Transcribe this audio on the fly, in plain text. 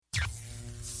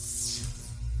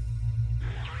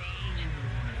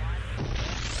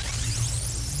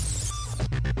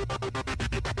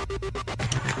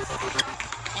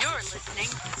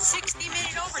presenting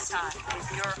 60-Minute Overtime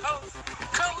with your host,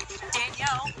 Coach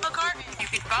Danielle McCartan. You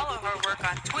can follow her work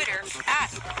on Twitter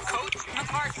at Coach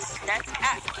McCartan. That's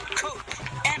at Coach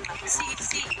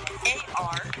MCCARTAN.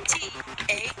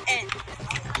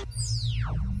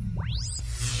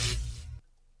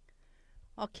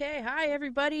 Okay, hi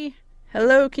everybody.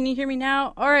 Hello, can you hear me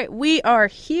now? All right, we are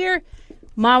here,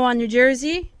 Mahwah, New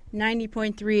Jersey,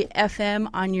 90.3 FM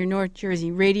on your North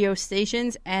Jersey radio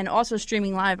stations, and also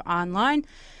streaming live online.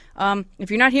 If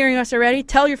you're not hearing us already,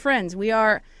 tell your friends. We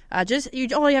are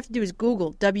all you have to do is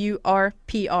Google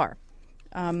WRPR.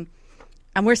 And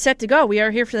we're set to go. We are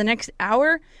here for the next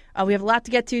hour. We have a lot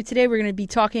to get to today. We're going to be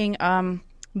talking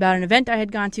about an event I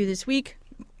had gone to this week,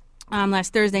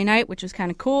 last Thursday night, which was kind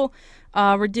of cool.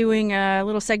 We're doing a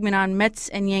little segment on Mets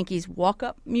and Yankees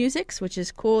walk-up musics, which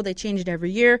is cool. They change it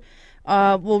every year.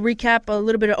 We'll recap a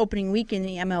little bit of opening week in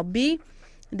the MLB.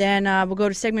 Then we'll go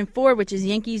to segment 4, which is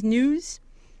Yankees news.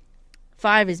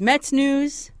 5 is Mets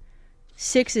news.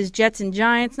 6 is Jets and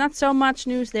Giants. Not so much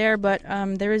news there, but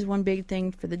there is one big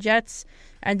thing for the Jets.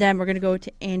 And then we're going to go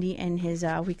to Andy and his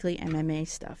weekly MMA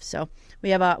stuff. So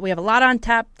we have a lot on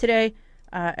tap today,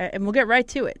 and we'll get right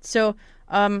to it. So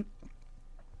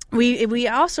we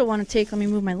also want to take, let me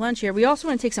move my lunch here. We also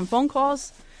want to take some phone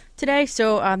calls today.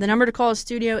 So the number to call the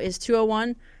studio is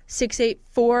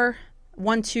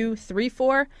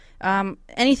 201-684-1234.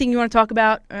 Anything you want to talk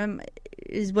about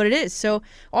is what it is. So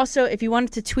also, if you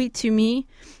wanted to tweet to me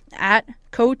at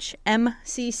Coach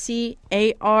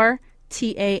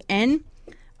MCCARTAN,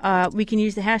 we can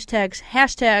use the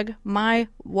hashtag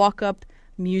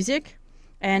MyWalkUpMusic,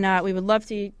 and we would love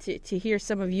to hear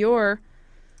some of your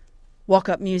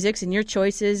walk-up musics and your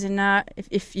choices, and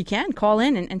if you can, call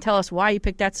in and tell us why you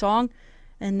picked that song,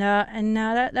 and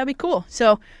that'd be cool.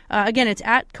 So again, it's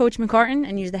at Coach McCartan,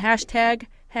 and use the hashtag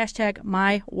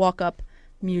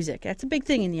MyWalkUpMusic. That's a big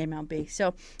thing in the MLB.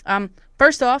 So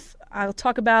first off, I'll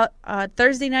talk about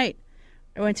Thursday night.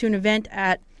 I went to an event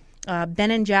at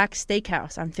Ben and Jack's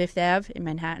Steakhouse on 5th Ave in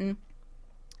Manhattan.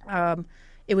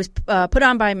 It was put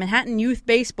on by Manhattan Youth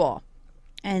Baseball,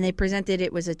 and they presented,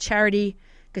 it was a charity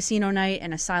casino night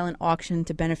and a silent auction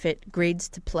to benefit Grades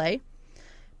to Play.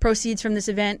 Proceeds from this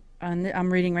event, I'm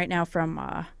reading right now from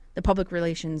the public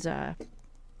relations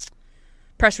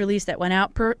press release that went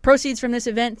out. Proceeds from this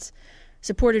event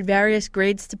supported various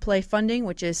Grades to Play funding,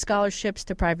 which is scholarships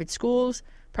to private schools,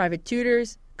 private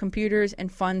tutors, computers,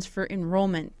 and funds for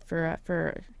enrollment for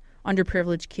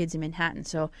underprivileged kids in Manhattan.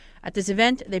 So at this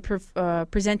event, they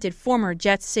presented former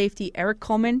Jets safety Erik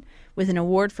Coleman with an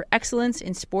award for excellence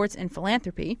in sports and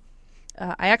philanthropy.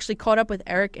 I actually caught up with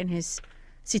Erik and his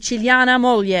Siciliana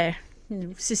moglie,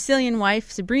 Sicilian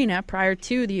wife Sabrina, prior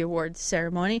to the awards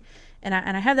ceremony, and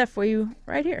I have that for you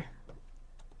right here.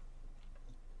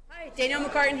 Hi, Danielle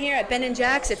McCartan here at Ben and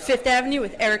Jack's at 5th Avenue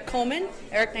with Erik Coleman.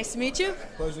 Erik, nice to meet you.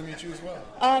 Pleasure to meet you as well.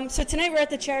 So tonight we're at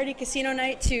the charity casino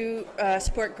night to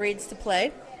support Grades to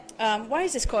Play. Why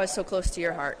is this cause so close to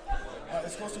your heart?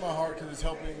 It's close to my heart because it's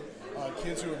helping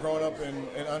kids who are growing up in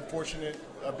unfortunate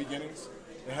beginnings.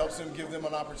 It helps them, give them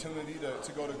an opportunity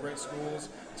to go to great schools,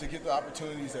 to get the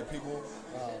opportunities that people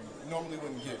normally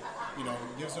wouldn't get. You know,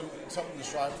 it gives them something to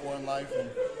strive for in life, and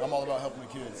I'm all about helping the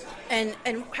kids. And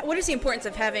what is the importance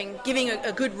of giving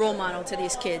a good role model to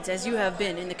these kids, as you have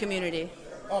been in the community?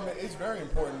 It's very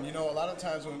important. You know, a lot of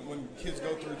times when kids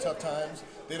go through tough times,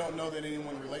 they don't know that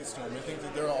anyone relates to them. They think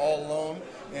that they're all alone,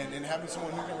 and having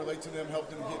someone who can relate to them, help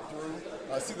them get through,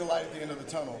 see the light at the end of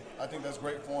the tunnel, I think that's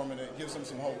great for them, and it gives them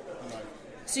some hope in life.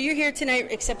 So you're here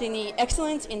tonight accepting the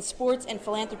Excellence in Sports and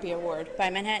Philanthropy Award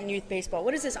by Manhattan Youth Baseball.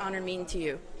 What does this honor mean to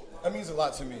you? That means a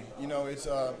lot to me. You know, it's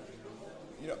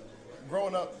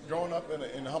growing up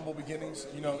in humble beginnings.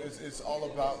 You know, it's all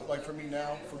about, like, for me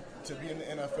now, to be in the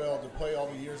NFL, to play all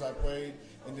the years I played,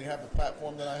 and to have the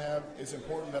platform that I have. It's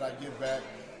important that I give back,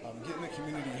 get in the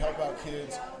community, help out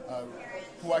kids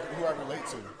who I relate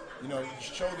to. You know,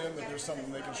 show them that there's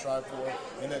something they can strive for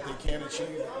and that they can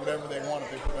achieve whatever they want if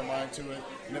they put their mind to it,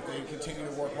 and if they continue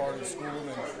to work hard in school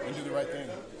and do the right thing.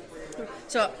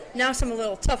 So now some a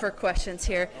little tougher questions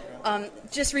here.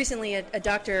 Just recently, a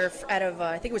doctor out of,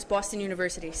 I think it was Boston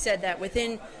University, said that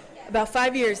within about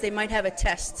 5 years they might have a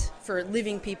test for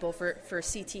living people for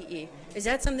CTE. Is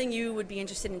that something you would be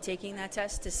interested in taking, that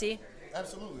test to see?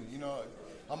 Absolutely. You know,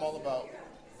 I'm all about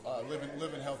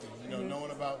living healthy, you know, knowing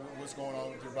about what's going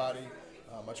on with your body.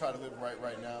 I try to live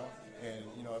right now, and,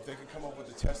 you know, if they could come up with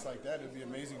a test like that, it'd be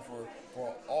amazing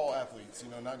for all athletes, you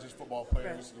know, not just football players,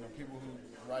 right. You know, people who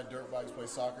ride dirt bikes, play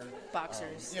soccer.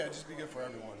 Boxers. Yeah, just be good for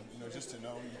everyone, you know, just to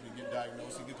know you can get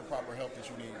diagnosed and get the proper help that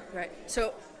you need. Right.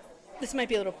 So this might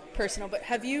be a little personal, but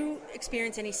have you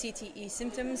experienced any CTE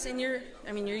symptoms in your?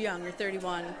 I mean, you're young. You're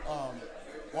 31.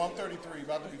 Well, I'm 33,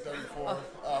 about to be 34.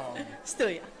 Still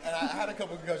young. And I had a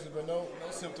couple of concussions, but no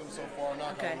symptoms so far.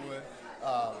 Knock on wood.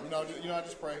 I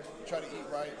just pray, try to eat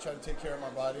right, try to take care of my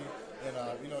body, and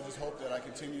just hope that I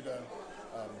continue to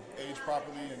age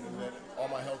properly and that all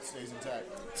my health stays intact.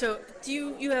 So, do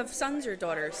you have sons or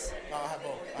daughters? I have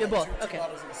both. You have both. Two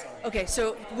daughters and a son. Okay.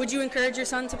 So, would you encourage your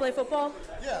son to play football?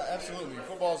 Yeah, absolutely.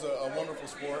 Football is a wonderful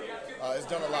sport. It's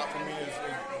done a lot for me.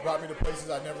 It's brought me to places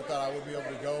I never thought I would be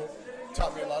able to go.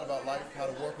 Taught me a lot about life, how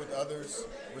to work with others,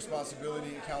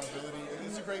 responsibility, accountability.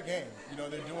 It's a great game.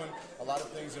 They're doing a lot of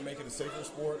things to make it a safer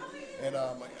sport, and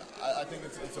I think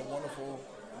it's a wonderful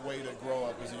way to grow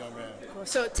up as a young man. Cool.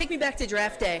 So take me back to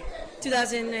draft day,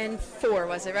 2004,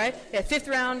 was it, right? Yeah, 5th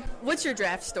round. What's your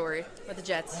draft story with the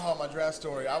Jets? Oh, my draft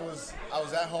story. I was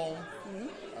at home.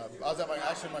 I was at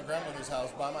my grandmother's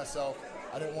house by myself.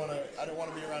 I didn't want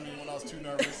to be around anyone else too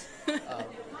nervous.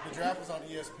 The draft was on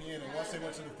ESPN, and once they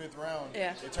went to the 5th round,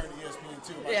 it turned to ESPN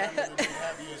 2. My grandmother didn't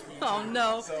have ESPN 2. Oh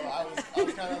no! So I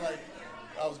was kind of like,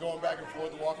 I was going back and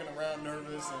forth, walking around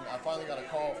nervous, and I finally got a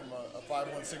call from a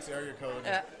 516 area code.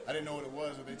 I didn't know what it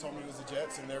was, but they told me it was the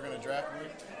Jets, and they were going to draft me.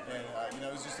 And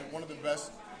it was just one of the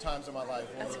best times of my life.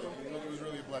 That's cool. It was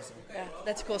really a blessing. Yeah,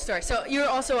 that's a cool story. So you're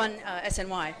also on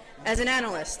SNY as an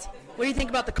analyst. What do you think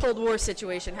about the Cold War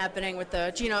situation happening with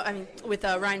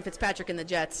Ryan Fitzpatrick and the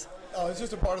Jets? Oh, it's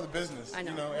just a part of the business. I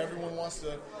know. Everyone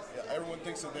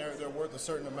thinks that they're worth a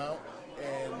certain amount,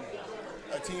 and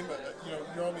a team,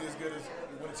 you're only as good as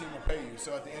when a team will pay you.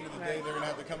 So at the end of the day, they're going to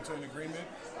have to come to an agreement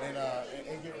and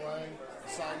get Ryan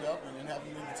signed up and have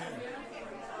him lead the team.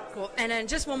 Cool. And then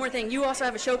just one more thing, you also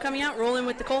have a show coming out, Rolling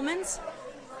with the Colemans.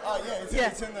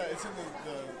 It's in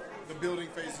the building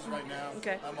phases right now.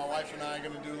 Okay. My wife and I are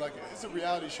going to do it's a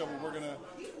reality show, but we're going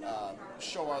to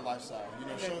show our lifestyle.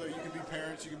 Show that you can be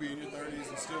parents, you can be in your 30s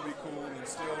and still be cool and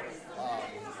still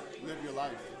live your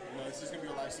life. It's just going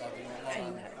to be a lifestyle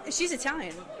thing. She's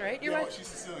Italian, right? You're right? She's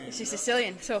Sicilian. She's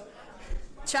Sicilian. So,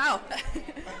 ciao.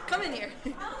 Come in here.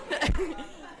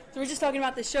 So we're just talking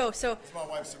about the show. So it's my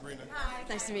wife, Sabrina. Hi.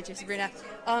 Nice to meet you, Sabrina.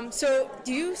 So,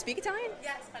 do you speak Italian?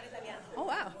 Yes, parlo italiano. Oh,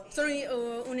 wow. Sono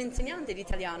un insegnante di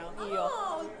italiano, io.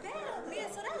 Oh, bello. Mia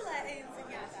sorella è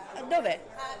insegnata. Dove?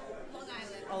 Long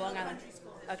Island. Oh, Long Island.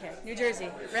 Okay, New Jersey,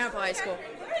 Rampa High School.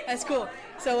 That's cool.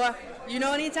 So, you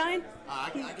know any Italian? I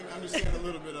can understand a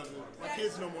little bit of it. My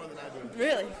kids know more than I do.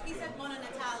 Really? He said Buona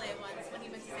Natale once when he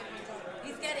went to San Francisco.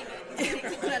 He's getting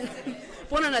it.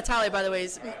 Buona Natale, by the way,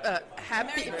 is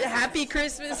happy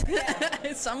Christmas,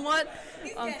 somewhat.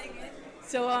 He's getting it.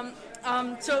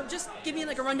 So just give me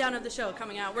a rundown of the show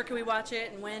coming out. Where can we watch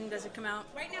it, and when does it come out?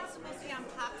 Right now it's supposed to be on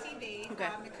Pop TV. Okay.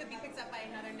 It could be picked up by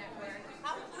another network.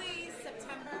 Probably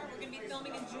September. We're going to be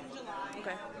filming in June, July.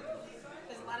 Okay.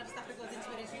 There's a lot of stuff that goes into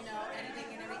it, as you know, editing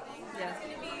and everything. Yeah. It's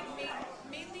going to be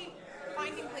mainly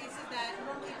finding places that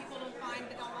normally people don't find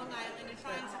but on Long Island and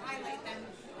trying to highlight them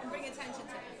and bring attention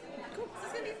to them. Cool. So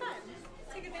it's going to be fun.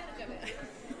 Take advantage of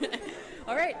it.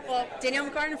 All right. Well, Danielle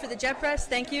McCartan for the Jet Press.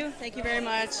 Thank you. Thank you very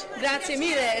much. Grazie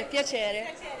mille.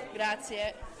 Piacere.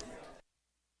 Grazie.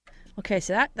 Okay,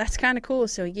 so that's kind of cool.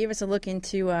 So he gave us a look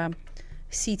into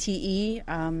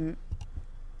CTE.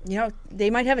 They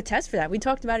might have a test for that. We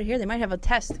talked about it here. They might have a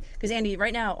test because Andy,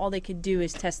 right now, all they could do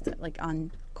is test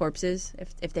on corpses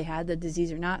if they had the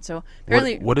disease or not. So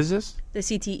apparently, what is this? The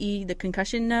CTE, the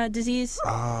concussion disease.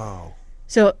 Oh.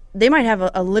 So they might have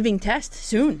a living test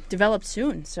soon, developed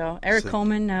soon. So Erik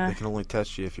Coleman. They can only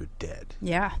test you if you're dead.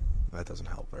 Yeah. That doesn't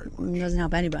help very much. It doesn't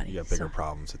help anybody. You have bigger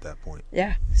problems at that point.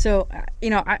 Yeah. So,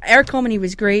 Erik Coleman, he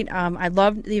was great. I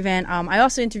loved the event. I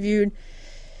also interviewed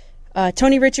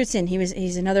Tony Richardson.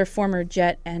 He's another former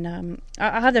Jet, and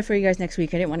I'll have that for you guys next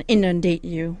week. I didn't want to inundate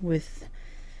you with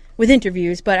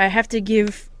interviews, but I have to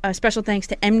give a special thanks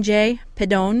to MJ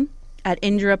Pedone at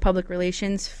Indra Public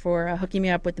Relations for hooking me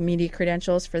up with the media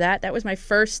credentials for that. That was my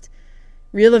first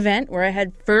real event where I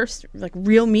had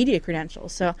real media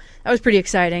credentials. So that was pretty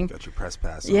exciting. Got your press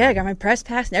pass. Yeah, I got my press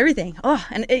pass and everything. Oh,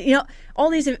 and all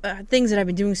these things that I've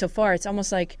been doing so far, it's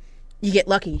almost like you get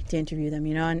lucky to interview them,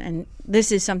 and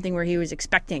this is something where he was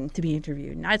expecting to be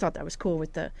interviewed. And I thought that was cool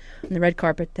with on the red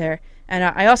carpet there. And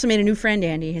I also made a new friend,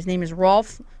 Andy. His name is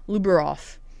Rolf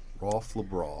Luberoff. Rolf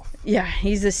Luberoff. Yeah,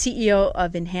 he's the CEO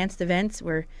of Enhanced Events,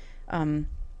 where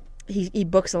he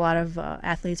books a lot of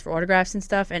athletes for autographs and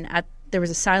stuff. And there was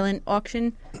a silent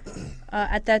auction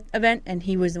at that event, and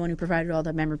he was the one who provided all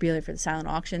the memorabilia for the silent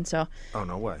auction. So, oh,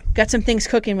 no way. Got some things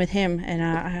cooking with him,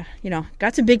 and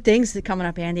got some big things coming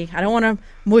up, Andy. I don't want to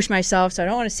mush myself, so I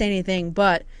don't want to say anything,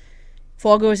 but If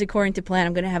all goes according to plan,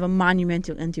 I'm going to have a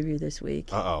monumental interview this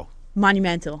week. Uh-oh.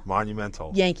 Monumental.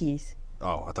 Yankees.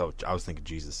 Oh, I was thinking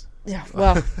Jesus. Yeah,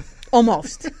 well,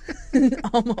 almost.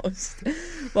 Almost.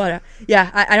 But,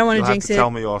 I don't want to jinx it.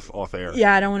 Tell me off air.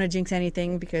 Yeah, I don't want to jinx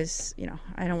anything because,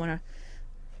 I don't want to.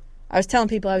 I was telling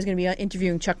people I was going to be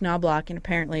interviewing Chuck Knobloch, and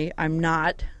apparently I'm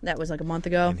not. That was like a month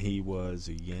ago. And he was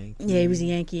a Yankee? Yeah, he was a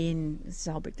Yankee, and it's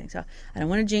a whole big thing. So I don't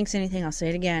want to jinx anything. I'll say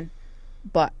it again.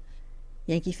 But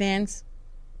Yankee fans,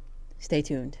 stay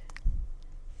tuned.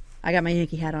 I got my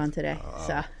Yankee hat on today.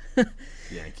 So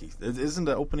Yankees. Isn't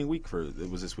the opening week it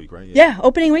was this week, right? Yeah,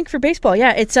 opening week for baseball.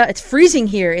 Yeah, it's freezing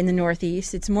here in the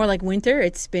Northeast. It's more like winter.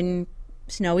 It's been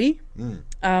snowy,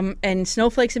 and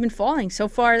snowflakes have been falling. So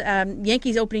far,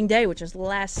 Yankees opening day, which was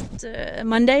last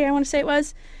Monday, I want to say it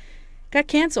was, got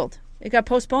canceled. It got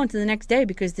postponed to the next day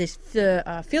because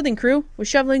the fielding crew was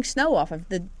shoveling snow off of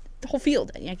the whole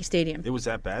field at Yankee Stadium. It was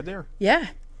that bad there? Yeah.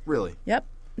 Really? Yep.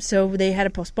 So they had to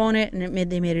postpone it, and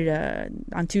they made it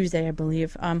on Tuesday, I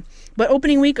believe. But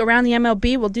opening week around the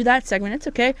MLB, we'll do that segment. It's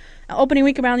okay. Opening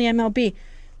week around the MLB.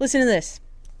 Listen to this.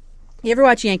 You ever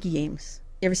watch Yankee games?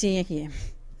 You ever seen a Yankee game?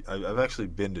 I've actually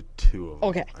been to 2 of them,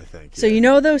 okay. I think. So you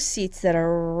know those seats that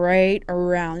are right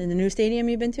around in the new stadium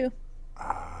you've been to?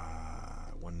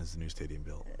 When is the new stadium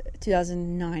built?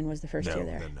 2009 was the first year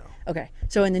there. No. Okay.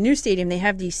 So in the new stadium, they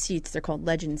have these seats. They're called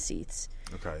Legend seats.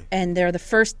 Okay. And they're the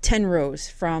first 10 rows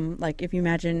from, like, if you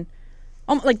imagine,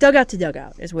 like dugout to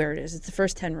dugout is where it is. It's the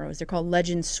first 10 rows. They're called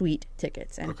Legend Suite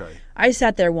tickets. And I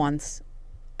sat there once,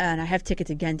 and I have tickets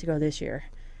again to go this year.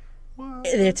 What?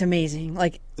 It's amazing.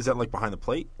 Like, is that like behind the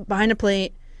plate? Behind the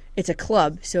plate, it's a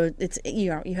club, so it's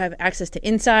you have access to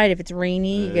inside. If it's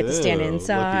rainy, you get to stand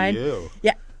inside. Look at you.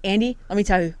 Yeah, Andy, let me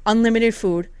tell you, unlimited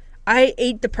food. I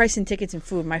ate the price in tickets and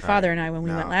food. My father and I, when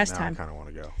we went last time. I kind of want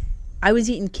to go. I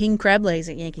was eating king crab legs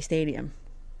at Yankee Stadium.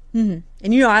 And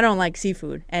I don't like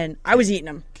seafood, and I was eating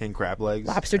them. King crab legs,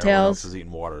 lobster Everyone tails. Else is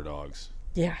eating water dogs.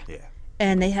 Yeah. Yeah.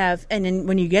 And then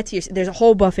when you get to there's a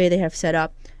whole buffet they have set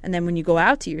up, and then when you go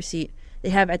out to your seat, they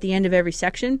have at the end of every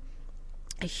section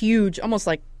a huge, almost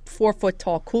like 4-foot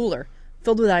tall cooler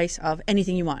filled with ice of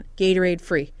anything you want. Gatorade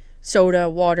free, soda,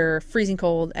 water, freezing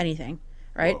cold, anything,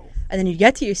 right? Whoa. And then you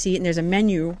get to your seat, and there's a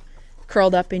menu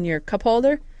curled up in your cup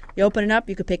holder. You open it up,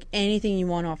 you could pick anything you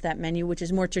want off that menu, which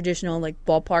is more traditional, like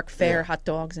ballpark fare, hot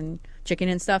dogs and chicken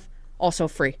and stuff, also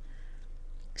free.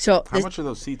 So how much are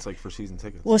those seats like for season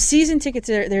tickets? Well, season tickets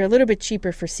they're a little bit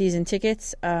cheaper for season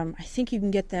tickets. I think you can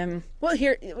get them. Well,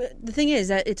 here the thing is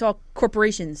that it's all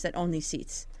corporations that own these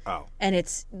seats. Oh. And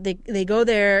it's they go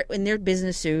there in their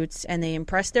business suits and they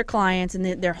impress their clients, and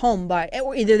they're home by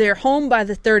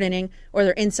the third inning or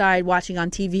they're inside watching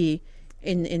on TV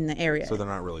in the area. So they're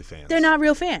not really fans. They're not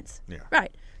real fans. Yeah.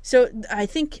 Right. So I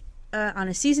think on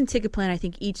a season ticket plan, I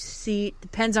think each seat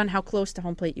depends on how close to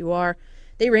home plate you are.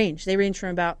 They range from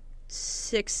about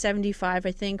 $675,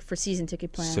 I think, for season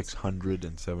ticket plans.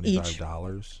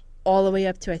 $675, all the way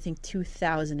up to I think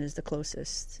 2,000 is the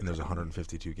closest. And there's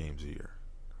 152 games a year,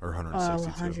 or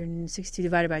 162. 162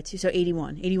 divided by 2, so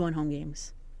 81 home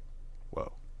games.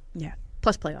 Whoa. Yeah,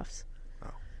 plus playoffs.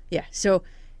 Oh. Yeah, so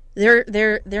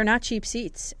they're not cheap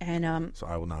seats, and so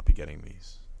I will not be getting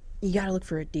these. You got to look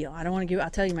for a deal. I'll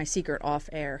tell you my secret off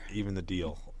air. Even the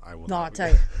deal. I'll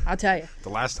tell you. The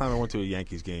last time I went to a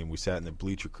Yankees game, we sat in the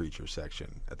bleacher creature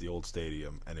section at the old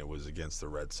stadium, and it was against the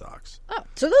Red Sox. Oh,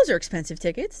 so those are expensive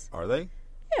tickets. Are they?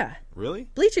 Yeah. Really?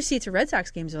 Bleacher seats at Red Sox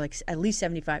games are like at least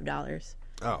 $75.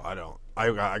 Oh, I don't.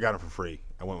 I got it for free.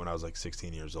 I went when I was like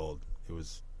 16 years old. It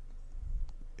was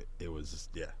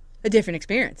a different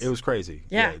experience. It was crazy.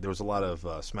 Yeah. There was a lot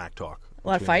of smack talk. A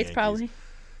lot of fights, probably.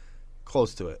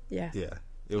 Close to it. Yeah. Yeah.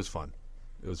 It was fun.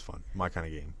 My kind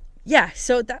of game. Yeah,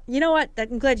 so you know what?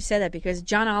 I'm glad you said that because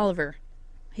John Oliver,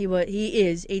 he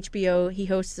is HBO. He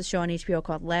hosts a show on HBO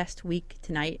called Last Week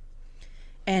Tonight,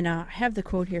 and I have the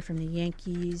quote here from the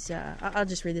Yankees. I'll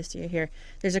just read this to you here.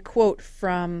 There's a quote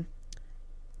from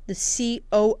the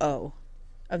COO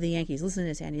of the Yankees. Listen to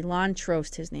this, Andy. Lon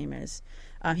Trost, his name is.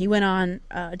 He went on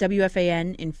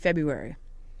WFAN in February,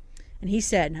 and he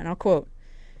said, and I'll quote,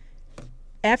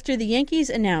 "After the Yankees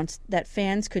announced that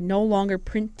fans could no longer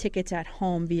print tickets at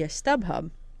home via StubHub,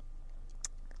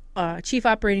 Chief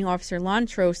Operating Officer Lon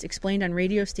Trost explained on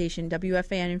radio station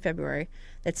WFAN in February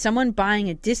that someone buying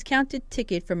a discounted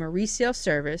ticket from a resale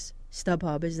service,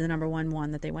 StubHub is the number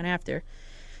one that they went after,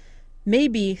 may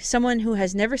be someone who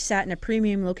has never sat in a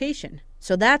premium location.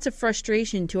 So that's a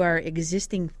frustration to our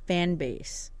existing fan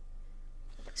base."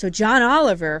 So John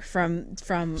Oliver from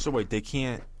So wait, they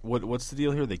can't. What's the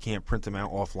deal here? They can't print them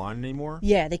out offline anymore?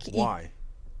 Yeah, they can't. Why?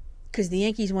 Because the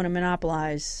Yankees want to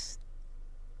monopolize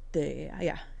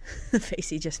Yeah, the face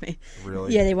he just made.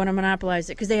 Really? Yeah, they want to monopolize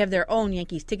it because they have their own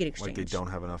Yankees ticket exchange. Like they don't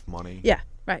have enough money? Yeah,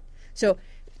 right. So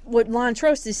what Lon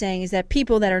Trost is saying is that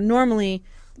people that are normally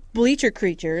bleacher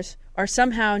creatures are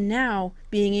somehow now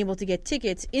being able to get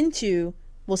tickets into,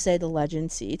 we'll say, the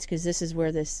legend seats, because this is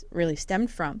where this really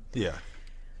stemmed from. Yeah.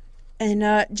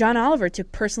 And John Oliver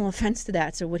took personal offense to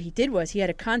that. So what he did was he had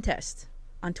a contest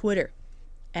on Twitter.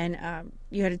 And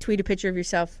you had to tweet a picture of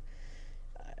yourself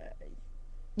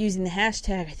using the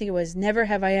hashtag, I think it was, never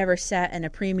have I ever sat in a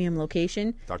premium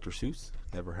location. Dr. Seuss,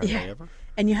 never have I ever.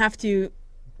 And you have to,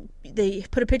 they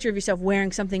put a picture of yourself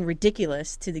wearing something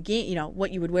ridiculous to the game, you know,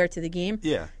 what you would wear to the game.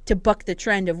 Yeah. To buck the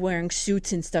trend of wearing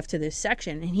suits and stuff to this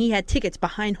section. And he had tickets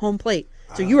behind home plate.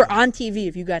 So you were on TV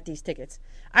if you got these tickets.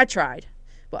 I tried.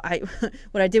 Well,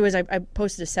 what I did was I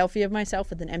posted a selfie of myself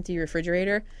with an empty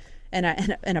refrigerator and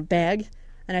a bag.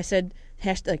 And I said,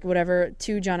 hashtag, whatever,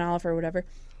 to John Oliver or whatever.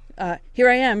 Here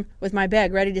I am with my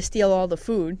bag ready to steal all the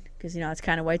food because, you know, it's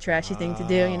kind of white trashy thing to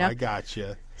do, you know. I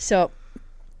gotcha. So,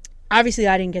 obviously,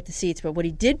 I didn't get the seats, but what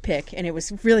he did pick, and it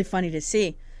was really funny to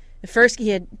see, he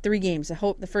had 3 games,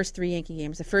 the first 3 Yankee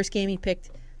games. The first game he picked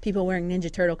people wearing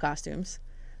Ninja Turtle costumes.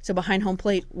 So behind home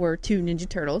plate were 2 Ninja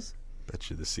Turtles.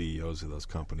 Bet you the CEOs of those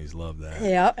companies love that.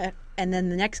 Yeah, and then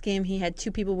the next game he had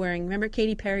 2 people wearing, remember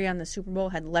Katy Perry on the Super Bowl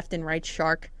had left and right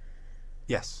shark?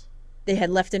 Yes. They had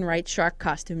left and right shark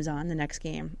costumes on the next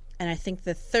game. And I think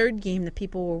the third game, the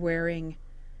people were wearing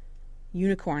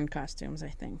unicorn costumes, I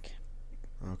think.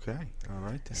 Okay. All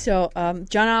right then. So,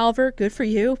 John Oliver, good for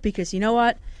you, because you know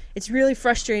what? It's really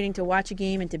frustrating to watch a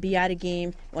game and to be at a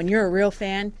game when you're a real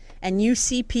fan and you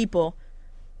see people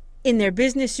in their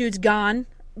business suits gone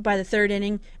by the 3rd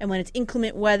inning, and when it's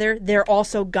inclement weather, they're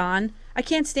also gone. I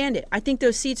can't stand it. I think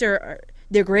those seats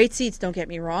they're great seats, don't get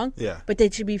me wrong. Yeah. But they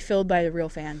should be filled by the real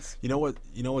fans. You know what?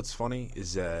 You know what's funny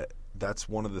is that that's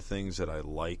one of the things that I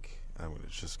like. I'm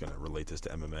just going to relate this to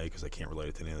MMA because I can't relate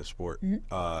it to any other sport.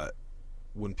 Mm-hmm.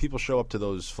 When people show up to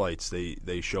those fights,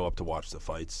 they show up to watch the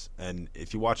fights. And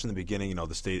if you watch in the beginning, you know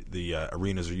the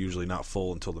arenas are usually not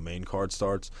full until the main card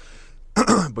starts.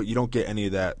 But you don't get any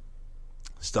of that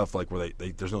stuff like where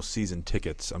there's no season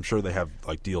tickets. I'm sure they have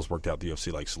like deals worked out with the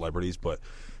UFC like celebrities, but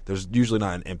there's usually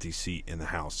not an empty seat in the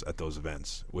house at those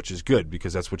events, which is good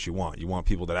because that's what you want. You want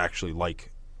people that actually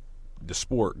like the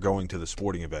sport going to the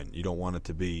sporting event. You don't want it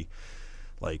to be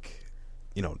like,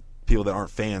 you know, people that aren't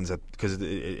fans because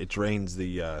it drains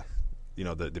the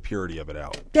the purity of it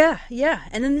out. Yeah.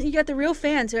 And then you got the real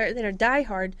fans that are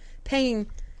diehard paying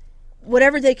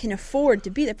whatever they can afford to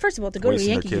be there. First of all, to go to a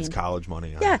Yankee their kids' game. college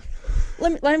money. Yeah.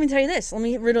 Let me tell you this. Let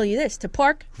me riddle you this. To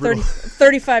park,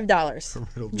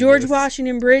 $35. George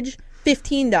Washington Bridge,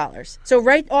 $15. So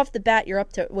right off the bat, you're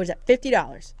up to, what is that,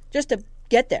 $50 just to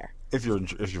get there. If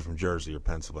you're from Jersey or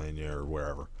Pennsylvania or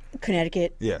wherever.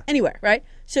 Connecticut. Yeah. Anywhere, right?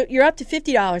 So you're up to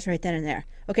 $50 right then and there.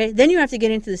 Okay? Then you have to get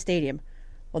into the stadium.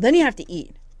 Well, then you have to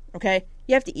eat. Okay?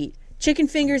 You have to eat. Chicken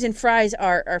fingers and fries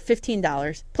are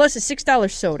 $15 plus a $6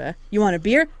 soda. You want a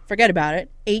beer? Forget about it.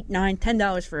 $8, $9,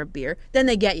 $10 for a beer. Then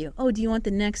they get you. Oh, do you want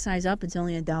the next size up? It's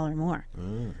only $1 more.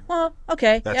 Well,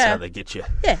 okay. That's how they get you.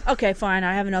 Yeah. Okay. Fine.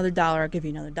 I have another $1. I'll give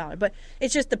you another $1. But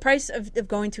it's just the price of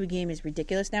going to a game is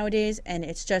ridiculous nowadays, and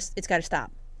it's got to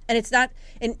stop. And it's not.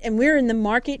 And we're in the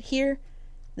market here.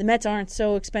 The Mets aren't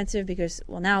so expensive because,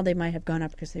 well, now they might have gone up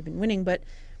because they've been winning, but.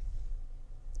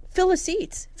 Fill the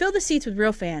seats. Fill the seats with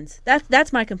real fans.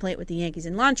 That's my complaint with the Yankees.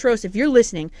 And Lon Trost, if you're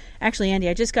listening, actually, Andy,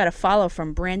 I just got a follow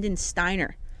from Brandon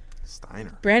Steiner.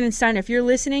 Brandon Steiner, if you're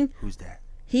listening. Who's that?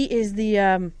 He is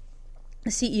the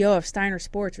CEO of Steiner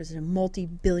Sports, which is a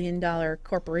multi-billion-dollar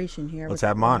corporation here. Let's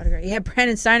have him on. Yeah,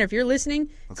 Brandon Steiner, if you're listening,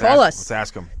 call us. Let's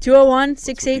ask him.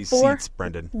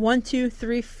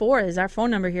 201-684-1234 is our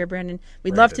phone number here, Brandon.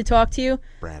 We'd love to talk to you.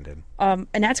 Brandon. And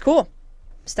that's cool.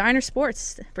 Steiner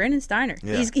Sports, Brandon Steiner.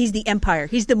 Yeah. He's the empire.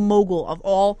 He's the mogul of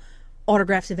all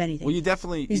autographs of anything. Well,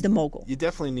 he's the mogul. You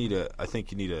definitely need a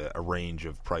range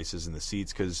of prices in the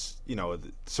seats because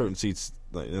certain seats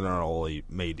they're not all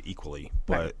made equally.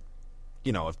 But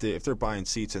right. If they're buying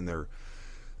seats and they're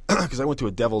because I went to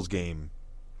a Devils game,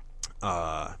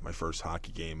 my first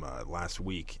hockey game last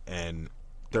week, and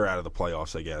they're out of the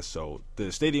playoffs, I guess. So the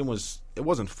stadium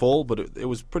wasn't full, but it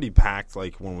was pretty packed.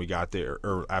 Like when we got there,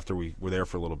 or after we were there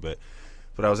for a little bit.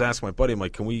 But I was asking my buddy, I'm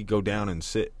like, can we go down and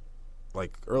sit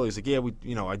like early? He's like, yeah,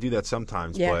 I do that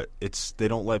sometimes, but they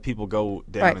don't let people go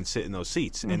down and sit in those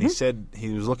seats. Mm-hmm. And he said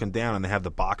he was looking down and they have the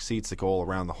box seats that go all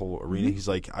around the whole arena. Mm-hmm. He's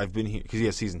like, I've been here because he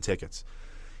has season tickets.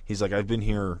 He's like, I've been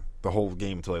here the whole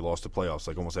game until they lost the playoffs,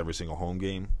 like almost every single home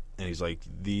game. And he's like,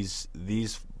 these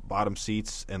bottom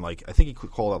seats and like I think he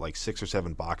could call that like 6 or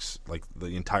 7 box, like the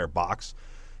entire box.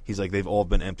 He's like, they've all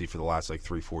been empty for the last,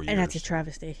 3-4 years. And that's a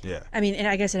travesty. Yeah. I mean, and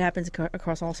I guess it happens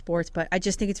across all sports, but I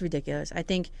just think it's ridiculous. I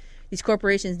think these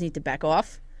corporations need to back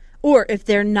off. Or if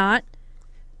they're not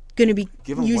going to be...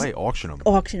 Give them away. Auction them.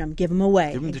 Auction them. Give them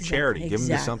away. Give them to charity. Give them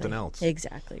to something else.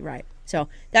 Exactly, right. So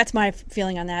that's my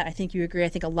feeling on that. I think you agree. I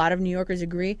think a lot of New Yorkers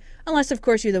agree. Unless, of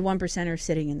course, you're the 1%er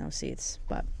sitting in those seats.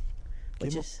 But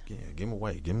give them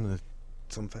away. Give them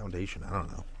some foundation. I don't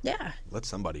know. Yeah. Let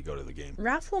somebody go to the game.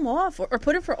 Raffle them off or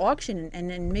put it for auction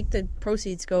and make the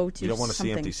proceeds go to something. You don't want to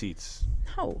see empty seats.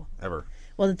 No. Ever.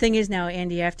 Well, the thing is now,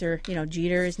 Andy, after,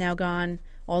 Jeter is now gone,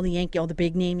 all the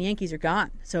big name Yankees are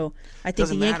gone. So I think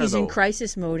the Yankees in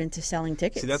crisis mode into selling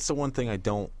tickets. See, that's the one thing I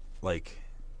don't like.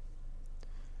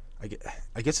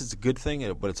 I guess it's a good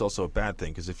thing, but it's also a bad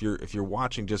thing because if you're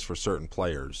watching just for certain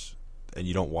players and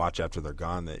you don't watch after they're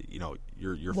gone, that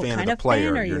you're a fan of the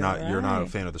player. You're not a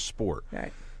fan of the sport.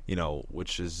 Right.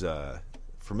 Which is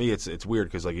for me it's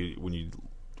weird because when you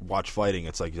watch fighting,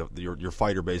 it's like your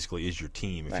fighter basically is your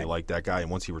team. If you like that guy, and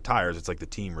once he retires, it's like the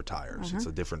team retires. It's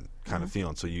a different kind of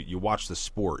feeling. So you watch the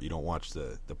sport, you don't watch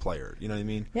the player. You know what I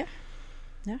mean? Yeah.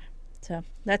 Yeah. So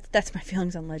that's my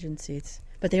feelings on Legend seats.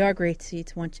 But they are great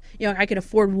seats. Once I could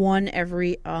afford one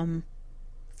every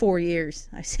 4 years.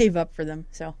 I save up for them.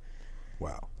 So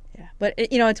wow. Yeah, but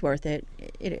it's worth it.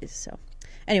 It is. So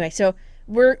anyway, so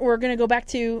we're gonna go back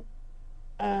to.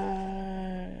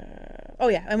 Oh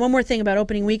yeah, and one more thing about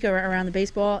opening week around the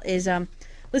baseball is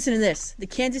listen to this. The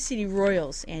Kansas City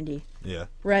Royals, Andy. Yeah.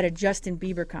 Were at a Justin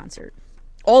Bieber concert.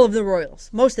 All of the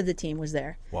Royals, most of the team was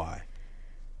there. Why?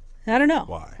 I don't know.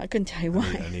 Why? I couldn't tell you why.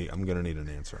 I'm going to need an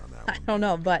answer on that one. I don't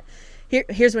know, but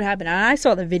here's what happened. And I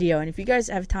saw the video, and if you guys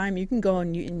have time, you can go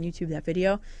and YouTube that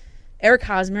video. Erik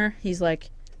Hosmer, he's like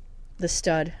the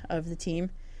stud of the team.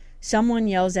 Someone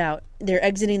yells out, they're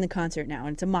exiting the concert now,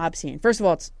 and it's a mob scene. First of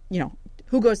all, it's,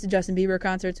 who goes to Justin Bieber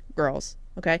concerts? Girls,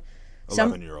 okay?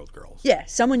 11-year-old girls. Yeah,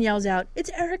 someone yells out, it's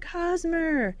Erik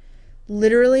Hosmer.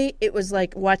 Literally, it was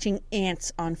like watching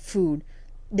ants on food.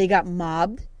 They got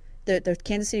mobbed. The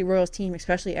Kansas City Royals team,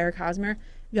 especially Erik Hosmer,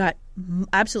 got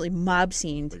absolutely mob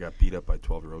scened. They got beat up by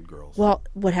 12-year-old girls. Well,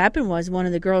 what happened was one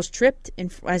of the girls tripped,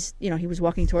 and as he was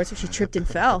walking towards her, she tripped and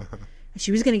fell.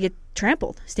 She was going to get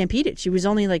trampled, stampeded. She was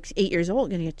only 8 years old,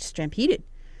 going to get stampeded.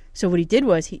 So what he did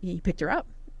was he picked her up,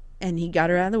 and he got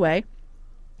her out of the way.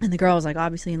 And the girl was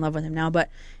obviously in love with him now.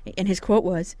 And his quote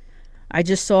was, "I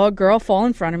just saw a girl fall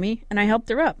in front of me, and I helped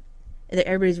her up."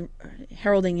 Everybody's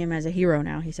heralding him as a hero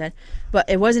now, he said. But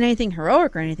it wasn't anything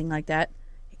heroic or anything like that.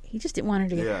 He just didn't want her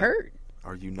to get hurt.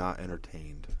 Are you not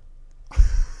entertained?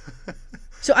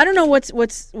 So I don't know what's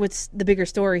the bigger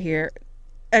story here.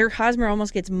 Erik Hosmer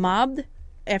almost gets mobbed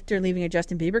after leaving a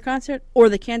Justin Bieber concert, or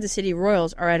the Kansas City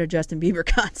Royals are at a Justin Bieber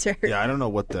concert. Yeah, I don't know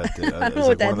what that is. I don't know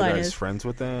what that line is. One of the guys friends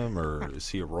with them, or is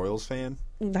he a Royals fan?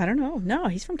 I don't know. No,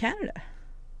 he's from Canada.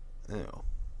 Oh.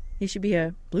 He should be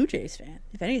a Blue Jays fan,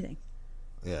 if anything.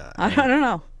 Yeah. I don't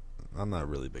know. I'm not a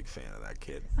really big fan of that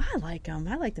kid. I like him.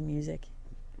 I like the music.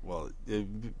 Well,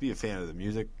 be a fan of the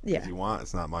music if you want.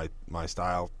 It's not my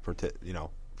style,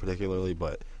 particularly,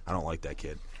 but I don't like that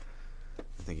kid.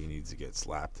 I think he needs to get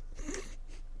slapped.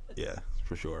 Yeah,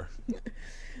 for sure.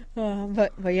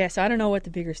 But yeah, so I don't know what the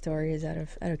bigger story is out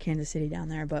of Kansas City down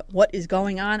there. But what is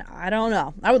going on? I don't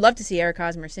know. I would love to see Erik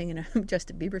Hosmer singing a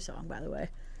Justin Bieber song. By the way,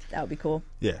 that would be cool.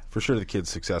 Yeah, for sure. The kid's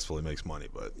successful. He makes money,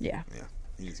 but yeah,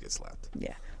 he needs to get slapped.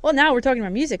 Yeah. Well, now we're talking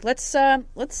about music. Let's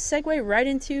segue right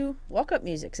into walk-up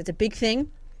music. So it's a big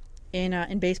thing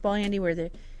in baseball, Andy, where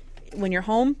when you're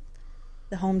home,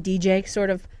 the home DJ sort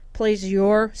of plays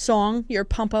your song, your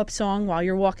pump-up song, while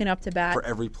you're walking up to bat. For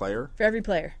every player? For every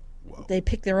player. Whoa. They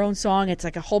pick their own song. It's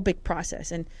like a whole big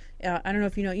process. And I don't know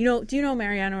if you know. Do you know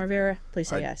Mariano Rivera? Please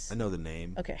say yes. I know the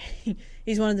name. Okay.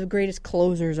 He's one of the greatest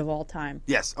closers of all time.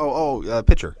 Yes.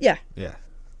 Pitcher. Yeah. Yeah.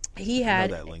 He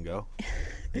had... I know that lingo.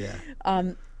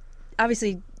 Yeah.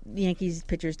 Obviously, the Yankees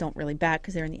pitchers don't really bat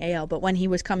because they're in the AL. But when he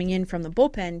was coming in from the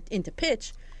bullpen into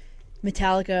pitch,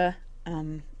 Metallica,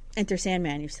 Enter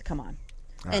Sandman used to come on.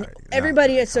 And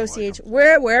everybody associates,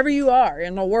 wherever you are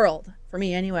in the world, for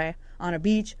me anyway, on a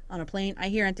beach, on a plane, I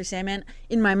hear Enter Sandman.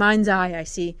 In my mind's eye, I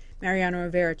see Mariano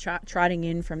Rivera trotting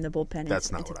in from the bullpen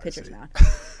into the pitcher's mound.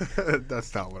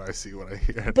 That's not what I see when I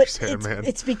hear Enter but Sandman.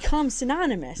 It's become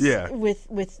synonymous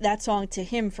with that song to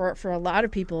him for a lot of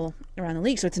people around the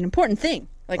league. So it's an important thing.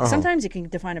 Sometimes it can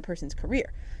define a person's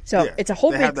career. So it's a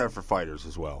whole They have that for fighters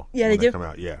as well. Yeah, they do? Come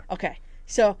out, yeah. Okay.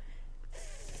 So...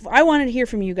 I wanted to hear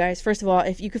from you guys. First of all,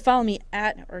 if you could follow me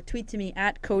or tweet to me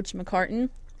at Coach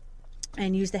McCartan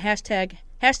and use the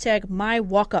hashtag my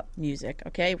walk-up music,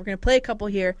 okay? We're going to play a couple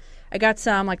here. I got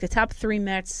some, like the top 3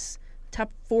 Mets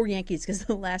top 4 Yankees because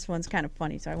the last one's kind of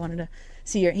funny. So I wanted to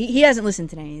see your. He hasn't listened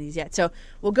to any of these yet. So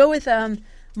we'll go with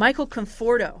Michael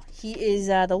Conforto. He is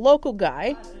the local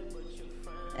guy,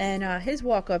 and his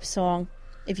walk-up song,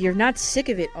 if you're not sick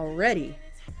of it already,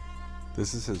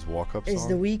 This is his walk-up song? is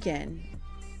The Weeknd.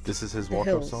 This is his The walk-up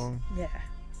Hills. song? Yeah.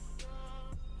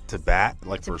 To bat?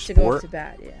 Like for To go up sport? to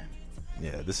bat, yeah.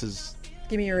 Yeah, this is...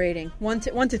 Give me a rating. 1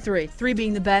 to 3. 3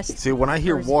 being the best. See, when I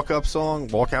hear Or is- walk-out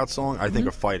song, I think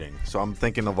of fighting. So I'm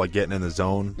thinking of, like, getting in the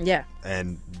zone. Yeah.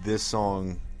 And this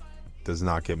song does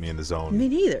not get me in the zone. Me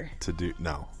neither. To do...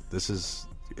 No. This is...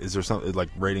 Is there something, like,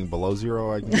 rating below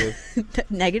 0 I can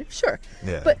give? Negative? Sure.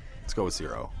 Yeah. But- let's go with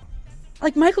 0.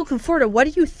 Like Michael Conforto, what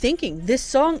are you thinking? This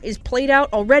song is played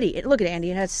out already. Look at it, Andy.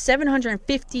 It has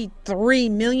 753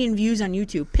 million views on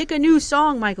YouTube. Pick a new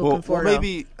song, Michael Conforto. Well,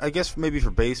 maybe for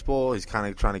baseball, he's kind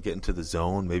of trying to get into the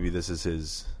zone. Maybe this is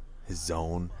his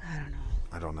zone.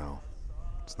 I don't know.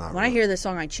 It's not. When I hear this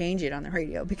song, I change it on the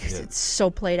radio because it's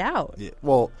so played out. Yeah.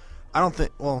 Well, I don't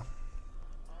think. Well,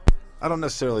 I don't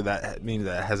necessarily mean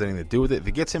that it has anything to do with it. If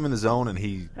it gets him in the zone and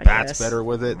he bats better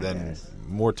with it, then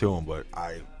more to him. But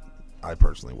I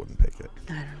personally wouldn't pick it.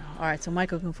 I don't know. All right, so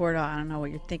Michael Conforto, I don't know what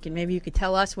you're thinking. Maybe you could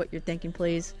tell us what you're thinking,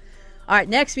 please. All right,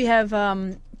 next we have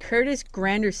Curtis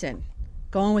Granderson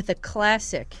going with a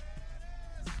classic.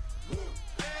 All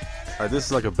right, this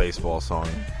is like a baseball song,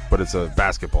 but it's a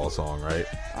basketball song, right?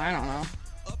 I don't know.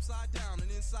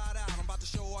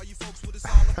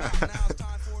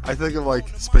 I think of like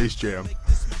Space Jam.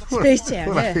 Space Jam,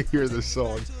 when yeah. I hear this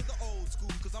song.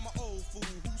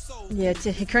 Yeah,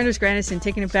 Curtis Granderson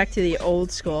taking it back to the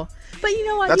old school. But you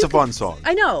know what? That's a fun song.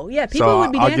 I know, yeah. People So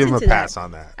would be I'll dancing give him a to pass that.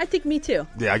 on that. I think me too.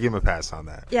 Yeah, I give him a pass on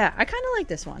that. Yeah, I kind of like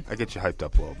this one. I get you hyped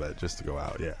up a little bit just to go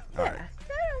out. Yeah. All right.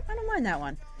 I don't mind that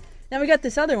one. Now we got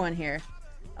this other one here.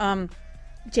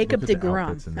 Jacob Look at the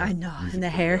outfits deGrom. in that I know, music and the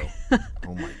video. hair.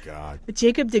 Oh my God.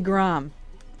 Jacob deGrom.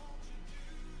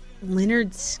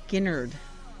 Leonard Skinnerd.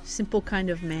 Simple Kind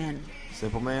of Man.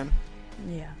 Simple Man.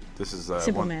 Yeah. This is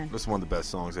Simple Man. This is one of the best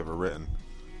songs ever written.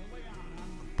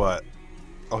 But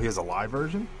he has a live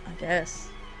version. I guess.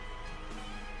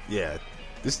 Yeah.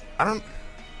 This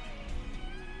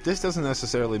doesn't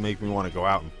necessarily make me want to go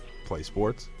out and play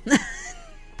sports.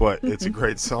 But it's a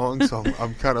great song, so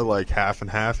I'm kind of like half and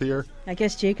half here. I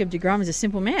guess Jacob deGrom is a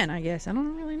simple man, I guess. I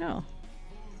don't really know.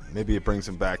 Maybe it brings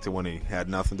him back to when he had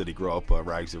nothing. Did he grow up a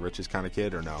rags to riches kind of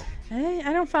kid or no?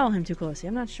 I don't follow him too closely.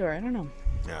 I'm not sure. I don't know.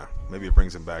 Yeah, maybe it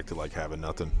brings him back to like having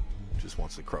nothing. Just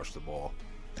wants to crush the ball.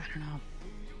 I don't know.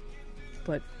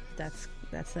 But that's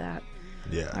that.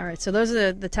 Yeah. All right, so those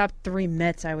are the top 3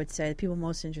 Mets, I would say. The people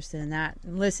most interested in that.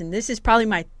 And listen, this is probably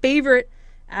my favorite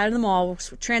out of them all. We'll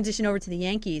transition over to the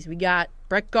Yankees. We got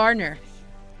Brett Gardner,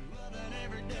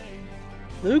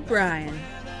 Luke Bryan.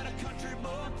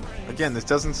 Again, this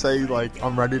doesn't say like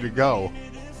I'm ready to go.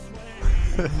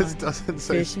 This doesn't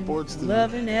say Fishing, sports to me.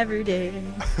 loving every day.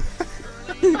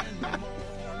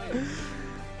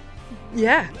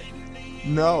 Yeah,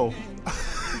 No,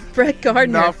 Brett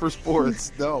Gardner. not for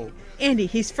sports. No. Andy,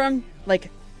 he's from like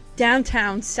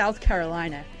downtown South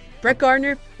Carolina. Brett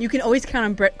Gardner, you can always count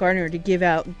on Brett Gardner to give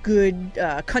out good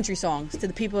country songs to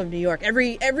the people of New York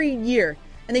every year,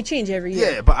 and they change every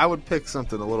year. Yeah, but I would pick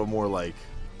something a little more like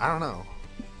I don't know.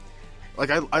 Like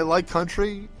I like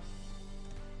country,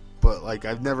 but like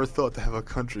I've never thought to have a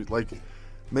country like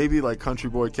maybe like Country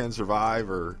Boy Can Survive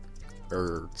or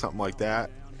something like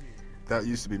that. That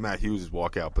used to be Matt Hughes'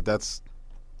 walkout, but that's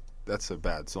a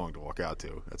bad song to walk out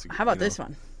to. How about this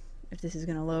one? If this is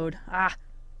gonna load,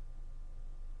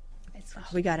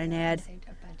 we got an ad.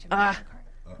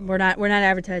 We're not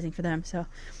advertising for them. So,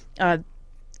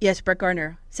 yes, Brett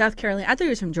Gardner, South Carolina. I thought he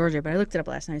was from Georgia, but I looked it up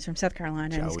last night. He's from South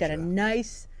Carolina, and he's got a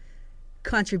nice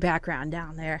country background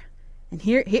down there. And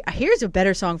here's a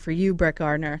better song for you, Brett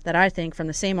Gardner, that I think from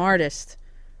the same artist.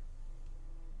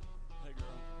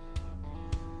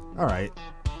 All right.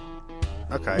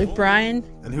 Okay. Luke Bryan.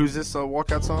 And who's this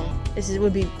walkout song?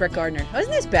 Would be Brett Gardner.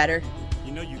 Wasn't this better?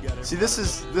 See, this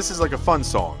is like a fun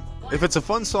song. If it's a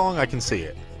fun song, I can see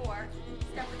it.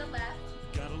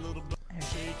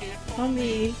 On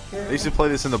me. I used to play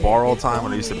this in the bar all the time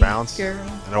when I used to bounce, Girl.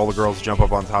 and all the girls jump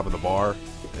up on top of the bar.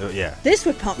 Yeah. This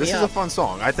would pump This me is up. a fun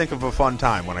song. I think of a fun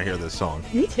time when I hear this song.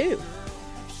 Me too.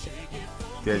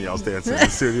 Danielle's dancing in the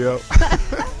studio.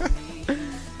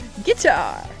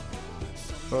 Guitar.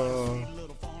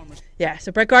 Yeah,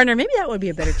 so Brett Gardner, maybe that would be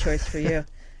a better choice for you.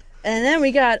 And then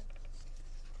we got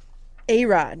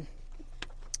A-Rod,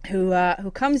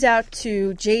 who comes out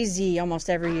to Jay-Z almost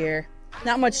every year.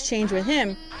 Not much change with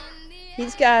him.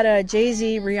 He's got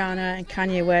Jay-Z, Rihanna, and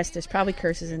Kanye West. There's probably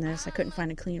curses in this. I couldn't find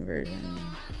a clean version.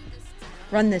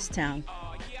 Run This Town.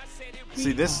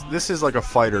 See, this is like a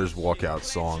fighter's walkout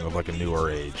song of like a newer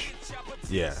age.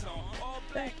 Yeah.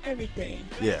 Back everything.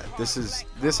 Yeah,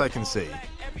 this I can see.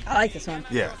 I like this one.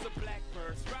 Yeah.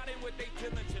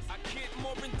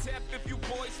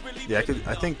 Yeah,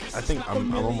 I think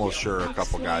I'm almost sure a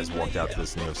couple guys walked out to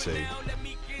this in UFC.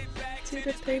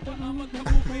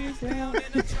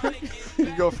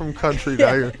 You go from country,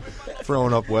 now you're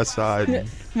throwing up West Side. And,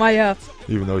 My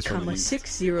even though it's from comma the East.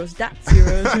 6 zeros, dot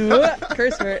zeros.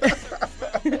 Curse word.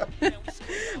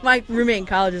 My roommate in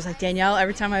college was like, Danielle,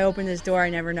 every time I open this door, I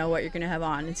never know what you're going to have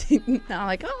on. I'm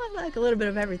like, oh, I like a little bit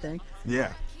of everything.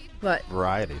 Yeah. But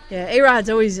Variety. yeah, A-Rod's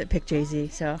always picked Jay-Z,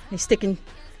 so he's sticking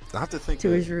I have to think to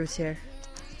his roots here.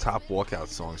 top walkout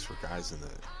songs for guys in the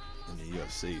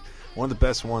UFC. One of the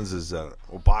best ones is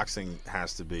boxing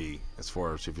has to be, as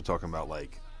far as if you're talking about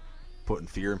like putting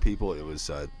fear in people. It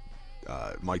was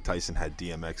Mike Tyson had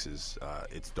DMX's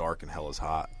 "It's Dark and Hell Is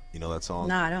Hot." You know that song?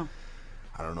 No, I don't.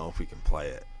 I don't know if we can play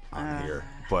it on here,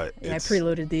 but Yeah, I it's,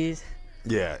 preloaded these.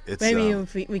 Yeah, it's Maybe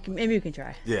we can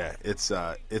try. yeah, it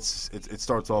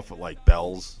starts off with like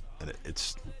bells, and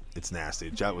it's nasty.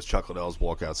 That was Chuck Liddell's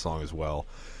walkout song as well,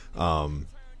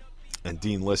 and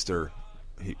Dean Lister.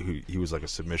 He was like a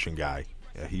submission guy.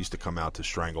 Yeah, he used to come out to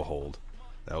Stranglehold.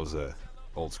 That was a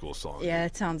old school song. Yeah,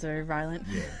 it sounds very violent.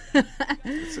 Yeah.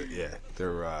 Yeah.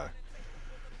 They're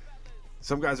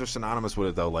some guys are synonymous with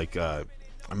it though. Like I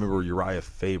remember Uriah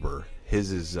Faber.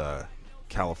 His is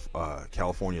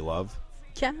California Love.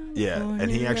 Yeah, and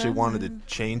he actually wanted to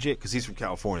change it because he's from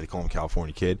California. They call him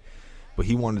California Kid, but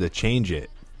he wanted to change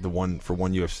it. The one for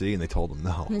One UFC, and they told him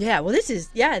no. Yeah, well,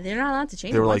 they're not allowed to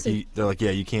change. They were it. they're like,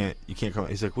 yeah, you can't come.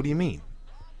 He's like, what do you mean?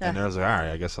 Yeah. And I was like, all right,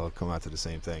 I guess I'll come out to the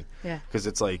same thing. Yeah, because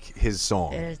it's like his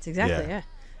song. It's exactly yeah.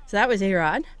 So that was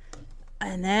A-Rod,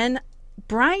 and then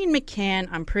Brian McCann.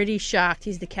 I'm pretty shocked.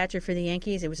 He's the catcher for the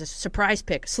Yankees. It was a surprise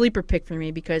pick, sleeper pick for me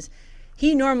because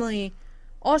he normally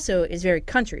also is very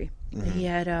country. Mm-hmm. He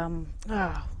had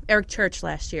Eric Church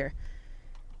last year.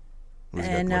 Was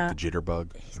he got like the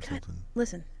jitterbug or something?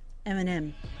 Listen,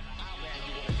 Eminem.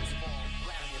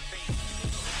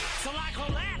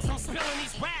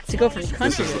 To go from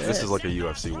country this is like a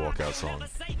UFC walkout song.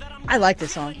 I like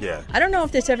this song. Yeah. I don't know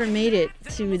if this ever made it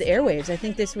to the airwaves. I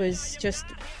think this was just...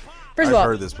 I've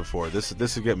heard this before. This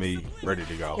would get me ready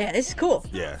to go. Yeah, this is cool.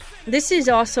 Yeah. This is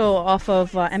also off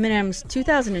of Eminem's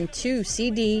 2002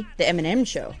 CD, The Eminem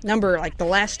Show. Like the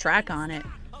last track on it.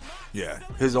 Yeah,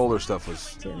 his older stuff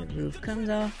was... Till the roof comes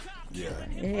off. Yeah.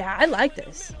 Yeah, I like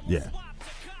this. Yeah.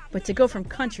 But to go from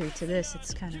country to this,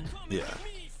 it's kind of... Yeah.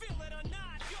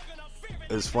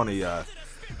 It's funny,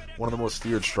 one of the most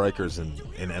feared strikers in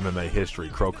MMA history,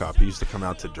 Crow Cop, he used to come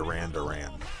out to Duran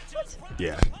Duran.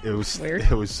 Yeah, it was weird.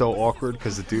 It was so awkward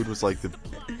because the dude was like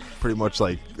pretty much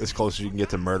like as close as you can get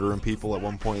to murdering people at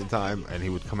one point in time, and he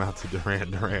would come out to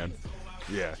Duran Duran.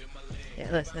 Yeah. Yeah,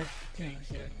 listen.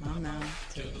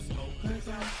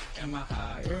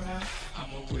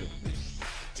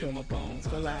 Till my bones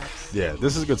relax. Yeah,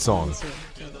 this is a good song.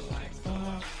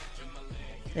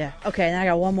 Yeah. Okay, and I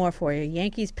got one more for you.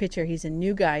 Yankees pitcher. He's a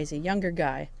new guy. He's a younger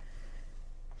guy.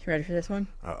 You ready for this one?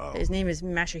 Uh-oh. His name is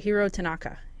Masahiro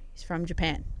Tanaka. He's from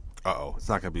Japan. Uh-oh. It's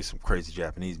not going to be some crazy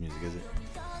Japanese music, is it?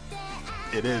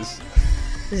 It is.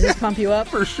 Does this pump you up?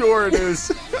 For sure it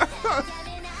is.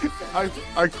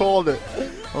 I called it.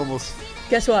 Almost.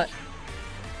 Guess what?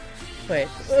 Wait,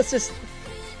 let's just...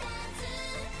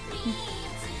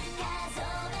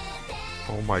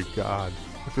 Oh my god.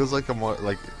 It feels like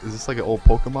is this like an old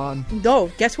Pokemon?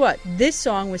 No, guess what? This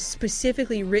song was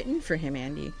specifically written for him,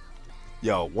 Andy.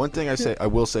 Yo, one thing I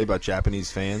will say about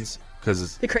Japanese fans,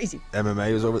 because they're crazy.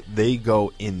 MMA is over, they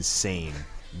go insane.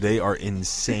 They are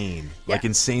insane. Yeah. Like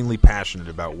insanely passionate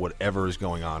about whatever is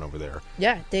going on over there.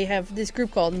 Yeah, they have this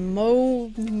group called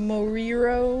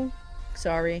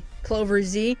Clover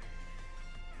Z.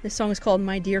 This song is called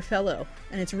My Dear Fellow,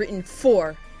 and it's written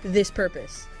for this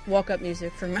purpose. Walk-up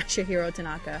music from Masahiro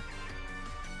Tanaka.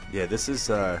 Yeah, this is...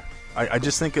 I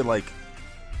just think of, like,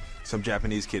 some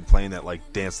Japanese kid playing that, like,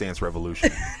 Dance Dance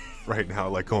Revolution right now,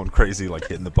 like, going crazy, like,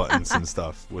 hitting the buttons and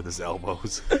stuff with his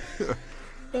elbows.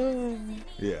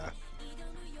 Yeah.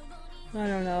 I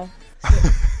don't know.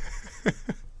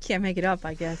 Can't make it up,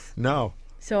 I guess. No.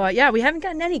 So, yeah, we haven't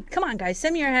gotten any. Come on, guys.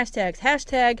 Send me your hashtags.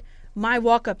 Hashtag my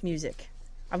walk-up music.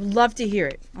 I would love to hear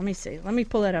it. Let me see. Let me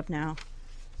pull that up now.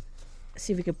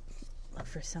 See if we could look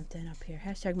for something up here.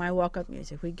 Hashtag my walk-up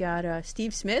music. We got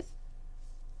Steve Smith.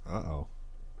 Uh-oh.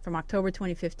 From October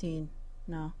 2015.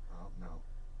 No. Oh, no.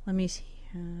 Let me see.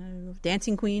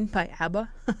 Dancing Queen by ABBA.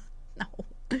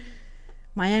 No.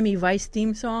 Miami Vice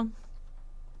theme song.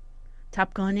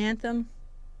 Top Gun anthem.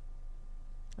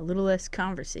 A little less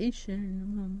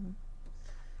conversation.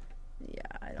 Yeah,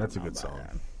 I don't That's a know good about song.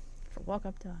 that. For Walk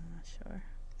Up to, I'm not sure.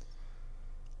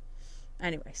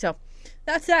 Anyway, so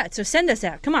that's that. So send us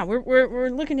out. Come on, we're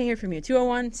looking to hear from you.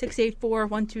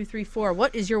 201-684-1234.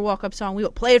 What is your walk-up song? We will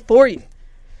play it for you.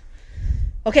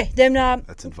 Okay, then.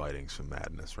 That's inviting some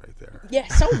madness right there. Yeah.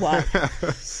 So what?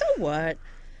 So what?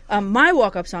 My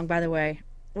walk-up song, by the way,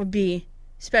 would be,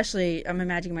 especially, I'm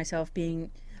imagining myself being.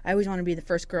 I always want to be the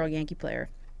first girl Yankee player,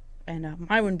 and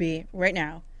mine would be right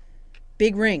now,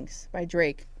 "Big Rings" by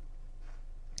Drake.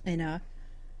 And you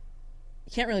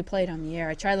can't really play it on the air.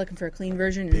 I tried looking for a clean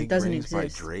version, and Big it doesn't Rings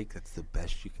exist. by Drake. That's the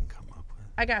best you can come up with.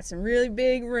 I got some really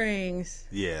big rings.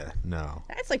 Yeah. No.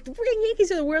 That's like the freaking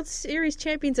Yankees are the World Series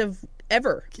champions of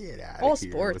ever. Get out All of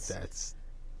here. sports. That's.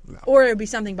 No. Or it would be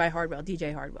something by Hardwell,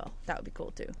 DJ Hardwell. That would be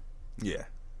cool too. Yeah.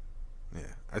 Yeah.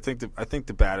 I think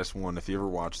the baddest one, if you ever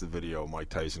watch the video of Mike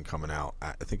Tyson coming out,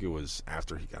 I think it was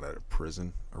after he got out of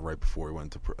prison or right before he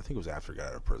went to I think it was after he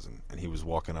got out of prison, and he was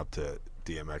walking up to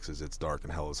DMX's "It's Dark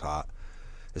and Hell is Hot,"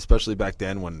 especially back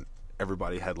then when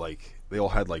everybody had they all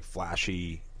had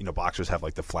flashy, boxers have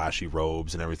the flashy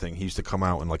robes and everything. He used to come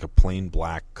out in a plain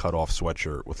black cut off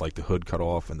sweatshirt with the hood cut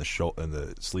off and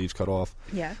the sleeves cut off.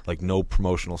 Yeah. No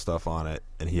promotional stuff on it,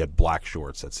 and he had black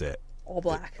shorts. That's it. All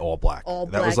black. All black. All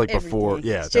that was black before.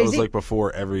 everything. Yeah, that Jay-Z. was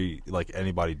before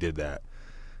anybody did that.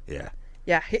 Yeah.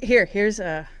 Yeah. Here's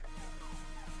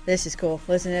This is cool.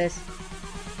 Listen to this.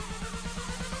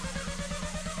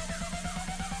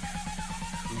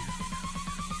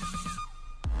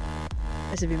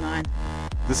 This would be mine.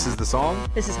 This is the song.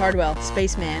 This is Hardwell,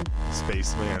 Spaceman.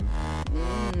 Spaceman.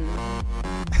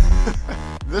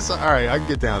 This. All right, I can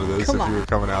get down to this Come if on. you were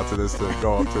coming out to this to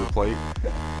go up to the plate.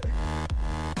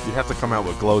 You have to come out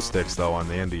with glow sticks though on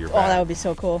the end of your Oh, bat. that would be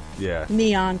so cool. Yeah.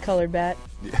 Neon colored bat.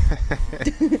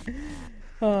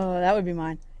 Oh, that would be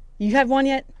mine. You have one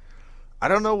yet? I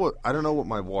don't know what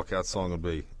my walkout song would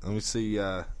be. Let me see.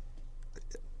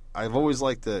 I've always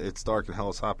liked the "It's Dark and Hell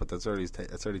is Hot," but that's already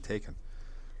taken.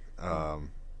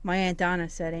 My Aunt Donna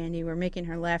said, Andy, we're making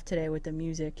her laugh today with the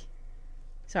music.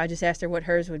 So I just asked her what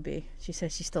hers would be. She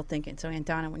says she's still thinking. So Aunt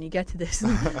Donna, when you get to this,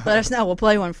 let us know. We'll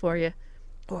play one for you.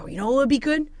 Oh, you know what would be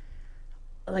good?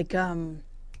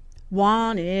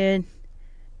 Wanted,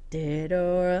 Dead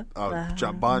or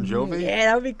Alive. Bon Jovi. Yeah,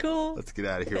 that would be cool. Let's get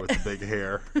out of here with the big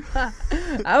hair.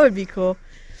 That would be cool.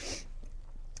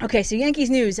 Okay, so Yankees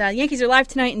news. Yankees are live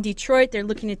tonight in Detroit. They're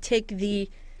looking to take the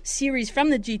series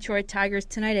from the Detroit Tigers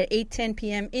tonight at 8:10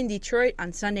 p.m. in Detroit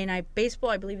on Sunday Night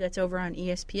Baseball. I believe that's over on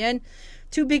ESPN.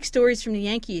 Two big stories from the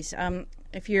Yankees.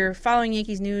 If you're following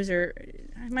Yankees news, or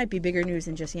it might be bigger news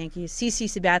than just Yankees, CC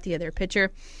Sabathia, their pitcher.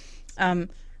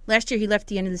 Last year he left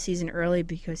the end of the season early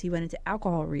because he went into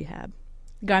alcohol rehab.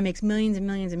 The guy makes millions and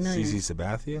millions and millions. CC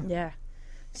Sabathia? Yeah.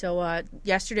 So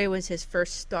yesterday was his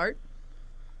first start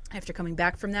after coming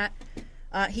back from that.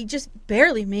 He just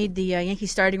barely made the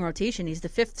Yankees starting rotation. He's the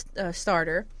fifth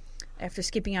starter after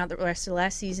skipping out the rest of the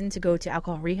last season to go to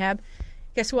alcohol rehab.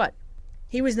 Guess what?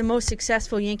 He was the most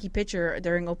successful Yankee pitcher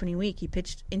during opening week. He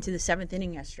pitched into the seventh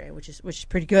inning yesterday, which is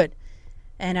pretty good.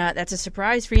 And that's a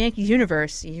surprise for Yankees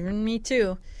universe, even me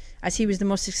too, as he was the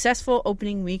most successful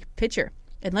opening week pitcher.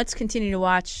 And let's continue to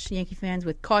watch Yankee fans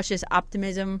with cautious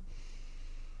optimism.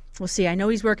 We'll see. I know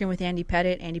he's working with Andy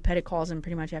Pettitte. Andy Pettitte calls him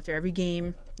pretty much after every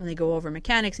game, and they go over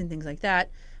mechanics and things like that.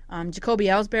 Jacoby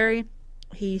Ellsbury,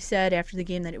 he said after the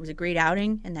game that it was a great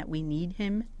outing and that we need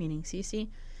him, meaning CC.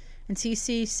 And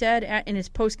CC said in his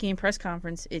post-game press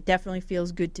conference, it definitely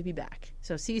feels good to be back.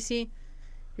 So CC, if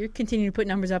you're continuing to put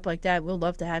numbers up like that, we'll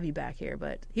love to have you back here.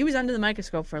 But he was under the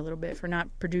microscope for a little bit for not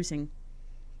producing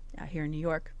out here in New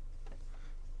York.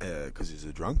 Because he's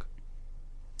a drunk?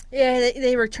 Yeah,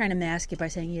 they were trying to mask it by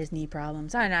saying he has knee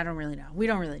problems. I don't really know. We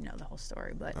don't really know the whole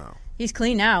story, but he's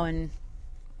clean now, and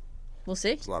we'll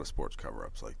see. There's a lot of sports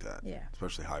cover-ups like that. Yeah.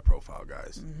 Especially high-profile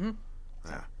guys. Mm-hmm.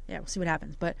 Yeah. Yeah, we'll see what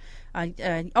happens. But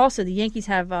also, the Yankees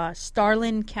have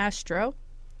Starlin Castro.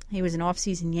 He was an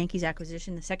off-season Yankees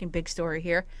acquisition, the second big story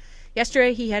here.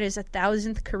 Yesterday, he had his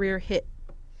 1,000th career hit,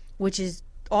 which is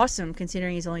awesome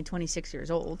considering he's only 26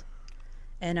 years old.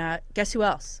 And guess who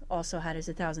else also had his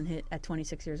 1,000 hit at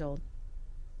 26 years old?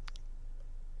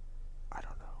 I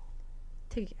don't know.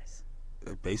 Take a guess.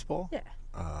 Baseball? Yeah.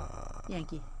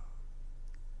 Yankee.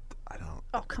 I don't.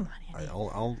 Oh, come on, Andy.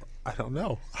 I don't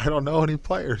know. I don't know any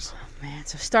players. Man,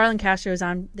 so Starlin Castro is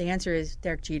on. The answer is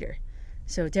Derek Jeter.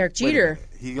 So Derek Wait a Jeter minute.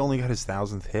 He only got his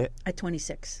 1,000th hit? at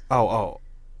 26. Oh.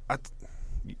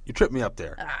 You tripped me up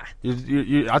there.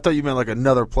 I thought you meant like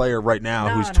another player right now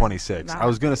who's 26. No. I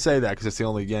was going to say that because it's the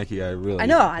only Yankee I really. I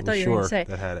know. I thought you were going to say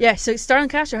that had it. Yeah. So Starlin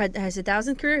Castro has a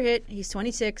 1,000th career hit. He's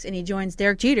 26, and he joins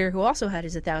Derek Jeter, who also had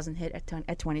his 1,000th hit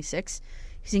at 26.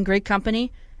 He's in great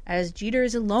company, as Jeter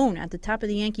is alone at the top of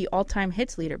the Yankee all-time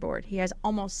hits leaderboard. He has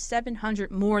almost 700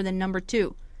 more than number 2.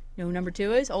 You know who number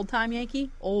 2 is? Old-time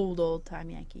Yankee? Old-time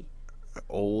Yankee.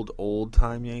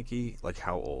 Old-time Yankee? Like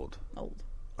how old? Old.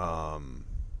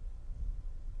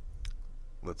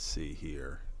 Let's see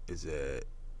here. Is it?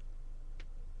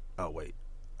 Oh wait,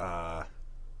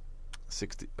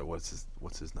 60. What's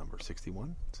his number?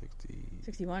 61.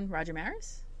 61. Roger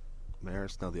Maris.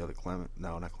 Maris? No, the other Clement.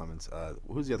 No, not Clemens.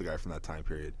 Who's the other guy from that time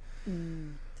period?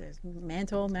 There's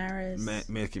Mantle, Maris.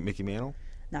 Mickey Mantle.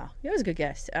 No, that was a good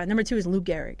guess. Number 2 is Lou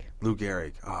Gehrig. Lou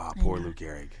Gehrig. Ah, poor Lou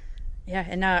Gehrig. Yeah,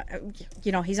 and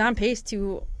he's on pace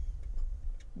to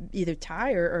either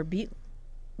tie or beat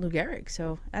Lou Gehrig,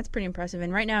 so that's pretty impressive.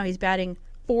 And right now he's batting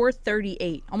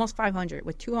 .438, almost 500,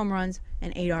 with 2 home runs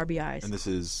and 8 RBIs. And this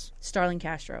is Starlin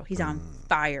Castro. He's on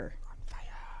fire.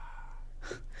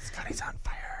 Scotty's on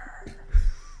fire.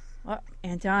 Well,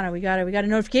 Antana, we got a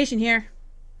notification here.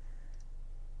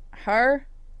 Her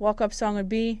walk-up song would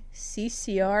be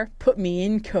CCR, Put Me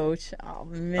In, Coach. Oh,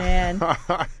 man.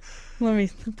 Let me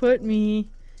put me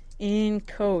in,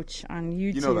 Coach, on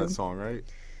YouTube. You know that song, right?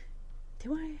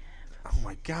 Do I? Oh,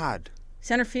 my God.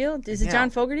 Center field? Is it John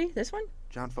Fogerty, this one?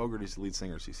 John Fogerty's the lead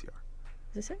singer of CCR.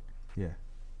 Is this it? Yeah.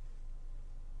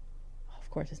 Oh, of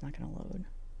course it's not going to load.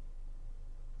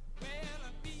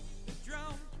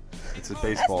 It's a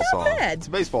baseball song. Bad. It's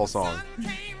a baseball song.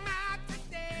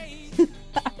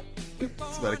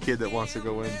 It's about a kid that wants to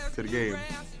go into the game.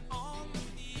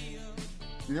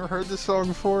 You never heard this song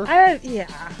before? Yeah.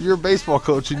 You're a baseball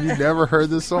coach and you never heard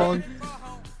this song?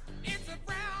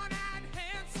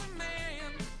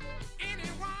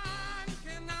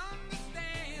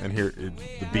 And here, the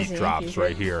beat drops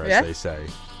right here, as they say.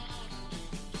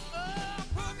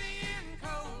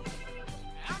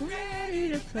 Ready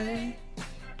to play.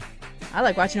 I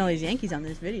like watching all these Yankees on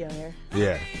this video here.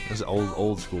 Yeah, it's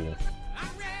old school.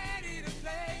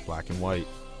 Black and white.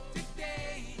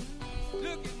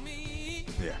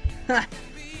 Yeah.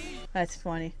 That's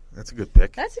funny. That's a good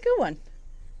pick. That's a good one.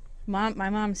 My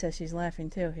mom says she's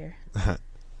laughing too here.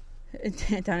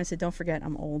 Donna said, "Don't forget,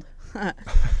 I'm old."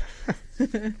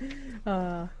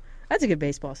 That's a good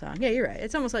baseball song. Yeah, you're right.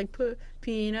 It's almost like put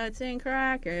peanuts and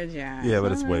crackers. Yeah,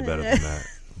 but it's way better than that.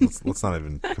 Let's not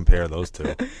even compare those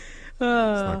two.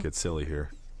 Let's not get silly here.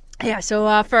 Yeah,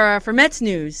 so for Mets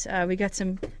news, we got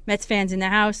some Mets fans in the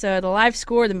house. The live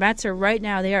score, the Mets are right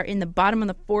now, they are in the bottom of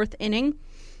the 4th inning.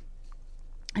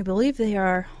 I believe they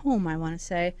are home, I want to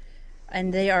say.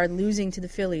 And they are losing to the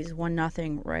Phillies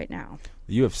 1-0 right now.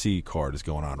 The UFC card is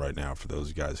going on right now for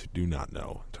those guys who do not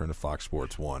know. Turn to Fox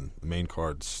Sports 1. The main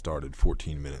card started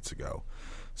 14 minutes ago.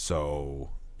 So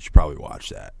you should probably watch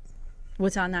that.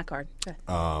 What's on that card?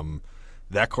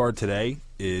 That card today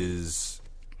is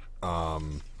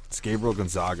it's Gabriel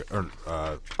Gonzaga.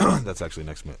 That's actually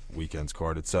next weekend's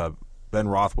card. It's Ben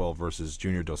Rothwell versus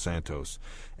Junior Dos Santos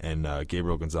and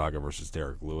Gabriel Gonzaga versus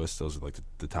Derek Lewis. Those are like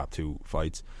the top 2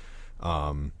 fights.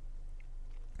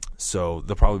 So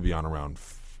they'll probably be on around,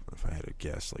 if I had to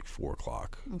guess, like 4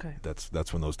 o'clock. Okay.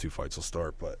 That's when those 2 fights will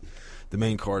start. But the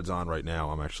main card's on right now.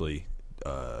 I'm actually,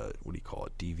 what do you call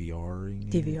it,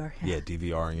 DVRing? DVR. Yeah,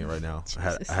 DVRing it right now.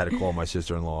 I had to call my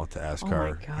sister-in-law to ask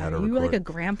her how to record. Are you like a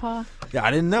grandpa? Yeah, I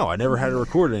didn't know. I never had to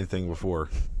record anything before.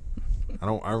 I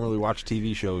don't really watch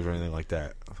TV shows or anything like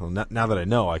that. So now that I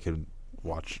know, I can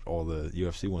watch all the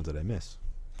UFC ones that I miss,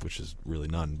 which is really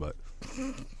none, but...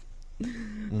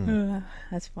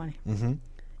 That's funny. Mm-hmm.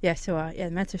 Yeah, so the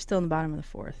Mets are still in the bottom of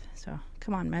the 4th. So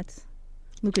come on, Mets.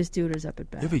 Lucas Duda's up at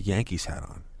bat. You have a Yankees hat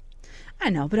on. I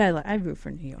know, but I root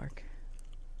for New York.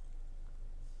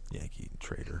 Yankee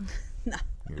traitor. No.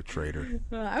 You're a traitor.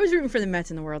 I was rooting for the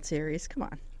Mets in the World Series. Come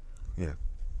on. Yeah.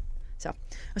 So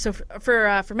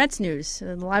for Mets news,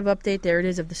 the live update, there it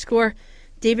is of the score.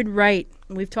 David Wright,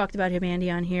 we've talked about him, Andy,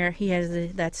 on here. He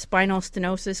has that spinal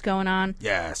stenosis going on.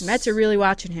 Yes. The Mets are really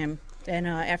watching him. And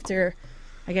after,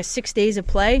 I guess, 6 days of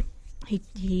play,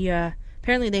 he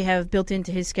apparently they have built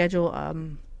into his schedule,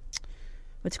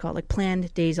 what's it called, like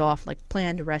planned days off, like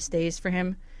planned rest days for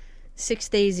him. 6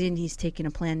 days in, he's taking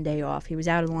a planned day off. He was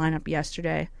out of the lineup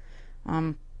yesterday.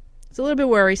 It's a little bit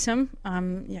worrisome.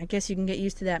 I guess you can get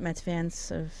used to that, Mets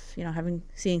fans, of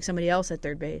seeing somebody else at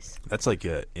third base. That's like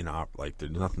there's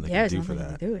nothing they can do for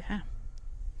that. They can do, yeah.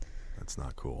 That's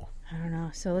not cool. I don't know.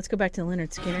 So let's go back to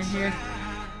Leonard Skinner here,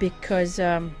 because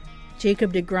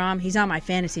Jacob deGrom, he's on my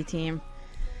fantasy team.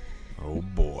 Oh,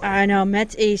 boy. I know.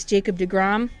 Mets ace Jacob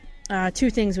deGrom. Two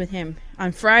things with him.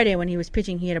 On Friday when he was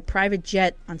pitching, he had a private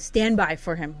jet on standby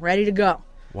for him, ready to go.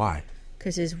 Why?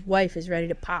 Because his wife is ready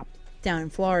to pop down in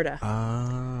Florida.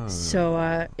 Ah.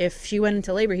 So if she went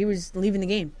into labor, he was leaving the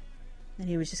game. And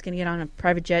he was just going to get on a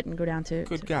private jet and go down to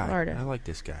Good guy. Florida. I like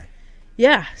this guy.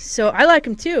 Yeah, so I like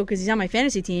him too because he's on my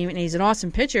fantasy team and he's an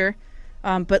awesome pitcher.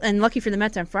 But lucky for the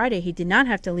Mets on Friday, he did not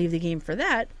have to leave the game for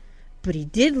that. But he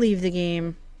did leave the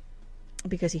game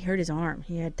because he hurt his arm.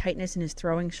 He had tightness in his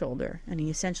throwing shoulder, and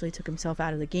he essentially took himself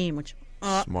out of the game. Which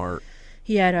Smart.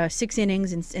 He had 6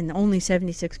 innings and only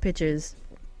 76 pitches.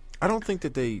 I don't think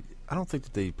that they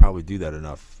probably do that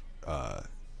enough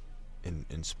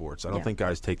in sports. I don't think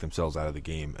guys take themselves out of the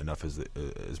game enough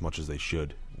as much as they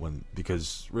should.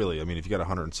 Because really, I mean, if you got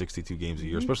 162 games a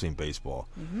year, especially in baseball,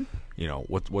 you know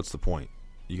what's the point?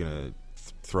 You're gonna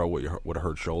throw what a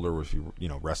hurt shoulder, or if you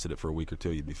rested it for a week or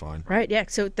two, you'd be fine. Right, yeah.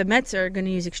 So the Mets are going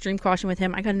to use extreme caution with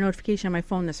him. I got a notification on my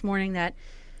phone this morning that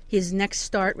his next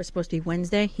start was supposed to be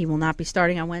Wednesday. He will not be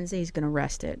starting on Wednesday. He's going to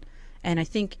rest it. And I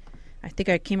think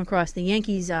I came across the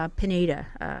Yankees Pineda.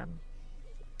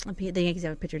 The Yankees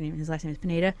have a pitcher named, his last name is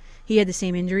Pineda. He had the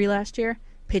same injury last year,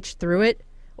 pitched through it,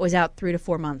 was out 3 to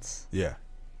 4 months. Yeah.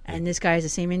 And this guy has the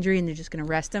same injury, and they're just going to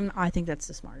rest him. I think that's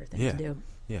the smarter thing to do.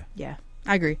 Yeah. Yeah,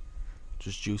 I agree.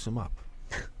 Just juice him up.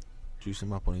 Juice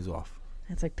him up when he's off.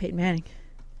 That's like Peyton Manning.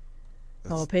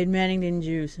 Peyton Manning didn't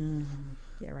juice.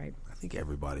 Yeah, right. I think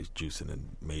everybody's juicing in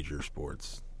major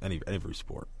sports. Every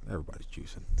sport, everybody's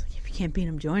juicing. If you can't beat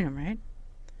them, join them, right?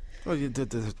 Well,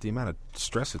 the amount of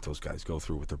stress that those guys go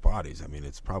through with their bodies, I mean,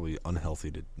 it's probably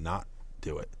unhealthy to not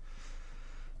do it.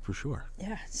 For sure.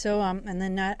 Yeah. So, and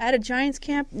then at a Giants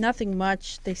camp, nothing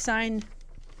much. They signed,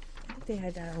 I think they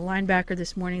had a linebacker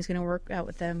this morning who's going to work out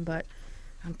with them, but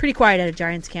I'm pretty quiet at a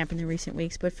Giants camp in the recent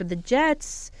weeks. But for the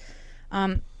Jets,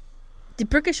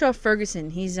 DeBrickashaw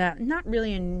Ferguson, he's not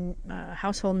really a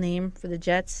household name for the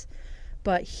Jets,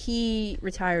 but he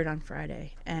retired on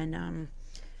Friday. And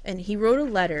he wrote a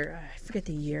letter, I forget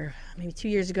the year, maybe 2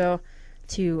 years ago,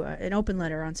 to an open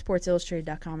letter on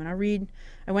sportsillustrated.com. And I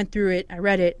went through it, I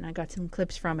read it, and I got some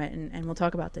clips from it, and we'll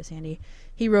talk about this, Andy.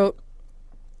 He wrote,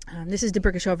 this is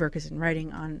DeBrickashaw Ferguson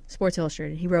writing on Sports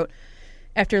Illustrated. He wrote,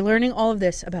 "After learning all of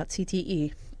this about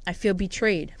CTE, I feel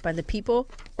betrayed by the people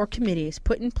or committees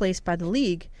put in place by the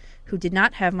league who did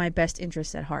not have my best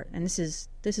interests at heart." And this is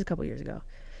a couple years ago.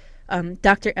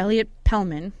 Dr. Elliot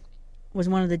Pellman was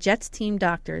one of the Jets team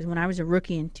doctors when I was a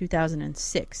rookie in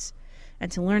 2006. And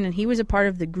to learn that he was a part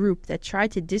of the group that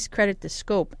tried to discredit the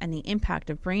scope and the impact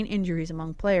of brain injuries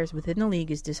among players within the league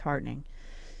is disheartening.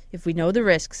 If we know the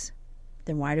risks,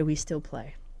 then why do we still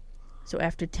play? So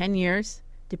after 10 years,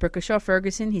 DeBrickashaw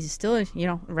Ferguson, he's still a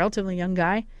relatively young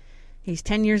guy. He's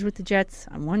 10 years with the Jets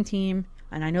on one team,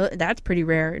 and I know that's pretty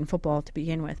rare in football to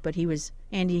begin with, but he was,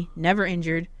 Andy, never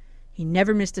injured. He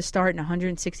never missed a start in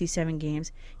 167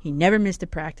 games. He never missed a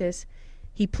practice.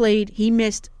 He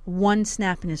missed one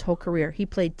snap in his whole career. He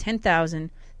played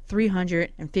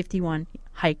 10,351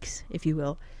 hikes, if you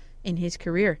will, in his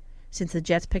career since the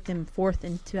Jets picked him 4th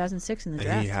in 2006 in the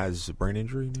draft. And he has a brain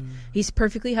injury now? He's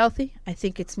perfectly healthy. I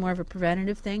think it's more of a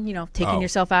preventative thing, taking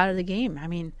yourself out of the game. I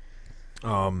mean,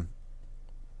 well,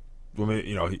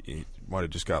 maybe, he might have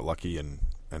just got lucky and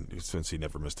since he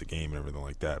never missed a game and everything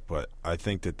like that. But I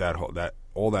think that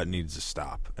all that needs to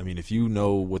stop. I mean, if you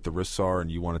know what the risks are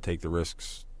and you want to take the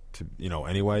risks to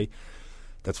anyway,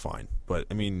 that's fine. But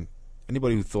I mean,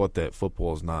 anybody who thought that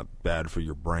football is not bad for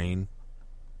your brain,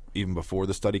 even before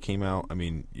the study came out, I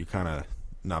mean, you're kind of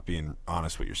not being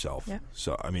honest with yourself. Yeah.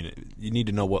 So I mean, you need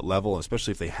to know what level,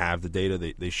 especially if they have the data.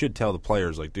 They should tell the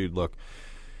players, like, dude, look,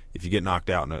 if you get knocked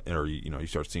out or you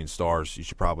start seeing stars, you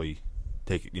should probably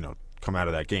come out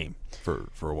of that game for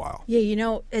a while.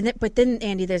 Yeah, but then,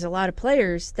 Andy, there's a lot of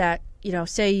players that,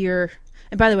 say you're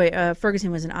 – and by the way,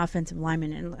 Ferguson was an offensive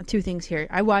lineman. And two things here.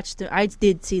 I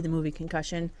did see the movie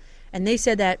Concussion, and they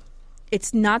said that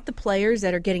it's not the players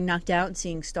that are getting knocked out and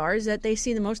seeing stars that they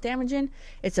see the most damage in.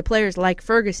 It's the players like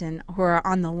Ferguson who are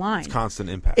on the line. It's constant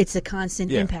impact. It's a constant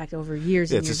impact over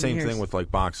years and years and years. It's the same thing with, like,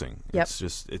 boxing. Yep.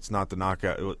 It's not the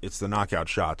knockout – it's the knockout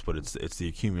shots, but it's the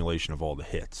accumulation of all the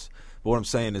hits. But what I'm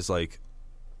saying is, like,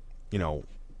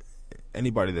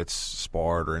 anybody that's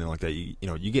sparred or anything like that,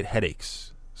 you get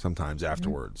headaches sometimes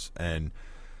afterwards. And,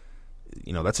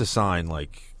 that's a sign,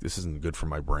 like, this isn't good for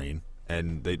my brain.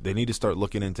 And they need to start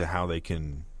looking into how they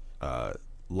can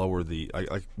lower the –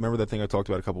 I remember that thing I talked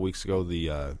about a couple weeks ago,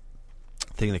 the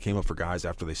thing that came up for guys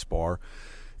after they spar.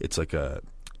 It's like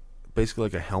basically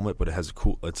like a helmet, but it has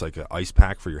it's like an ice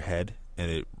pack for your head,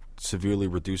 and it severely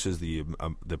reduces the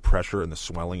pressure and the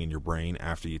swelling in your brain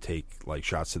after you take like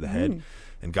shots to the head,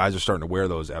 and guys are starting to wear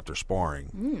those after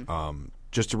sparring,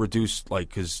 just to reduce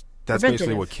because that's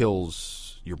basically what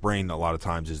kills your brain a lot of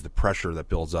times is the pressure that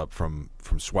builds up from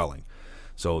swelling.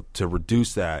 So to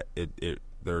reduce that,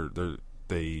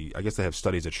 I guess they have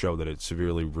studies that show that it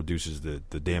severely reduces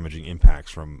the damaging impacts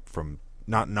from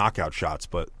not knockout shots,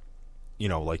 but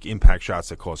like impact shots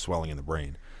that cause swelling in the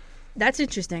brain. That's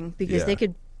interesting because they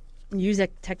could use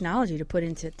that technology to put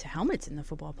into helmets in the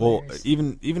football players.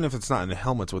 Well, even if it's not in the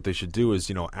helmets, what they should do is,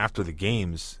 after the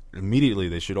games, immediately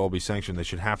they should all be sanctioned. They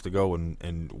should have to go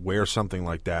and wear something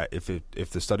like that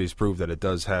if the studies prove that it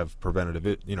does have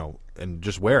preventative, and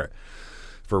just wear it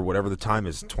for whatever the time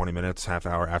is, 20 minutes, half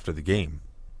hour after the game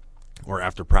or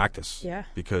after practice. Yeah.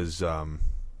 Because, you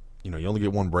only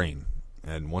get one brain,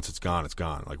 and once it's gone, it's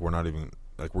gone. Like,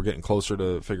 we're getting closer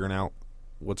to figuring out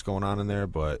what's going on in there,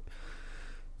 but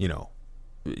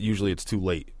usually it's too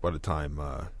late by the time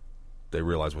they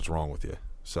realize what's wrong with you.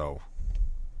 So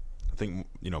I think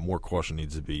more caution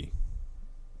needs to be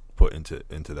put into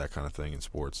that kind of thing in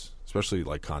sports, especially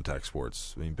like contact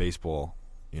sports. I mean, baseball,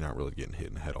 you're not really getting hit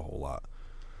in the head a whole lot.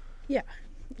 Yeah.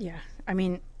 I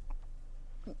mean,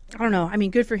 I don't know. I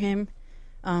mean, good for him.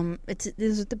 This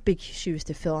is the big shoes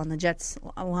to fill on the Jets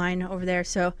line over there.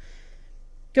 So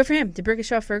good for him.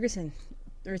 DeBrickashaw Ferguson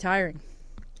retiring.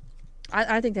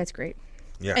 I think that's great.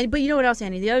 Yeah. But you know what else,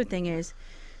 Andy? The other thing is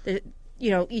that,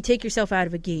 you take yourself out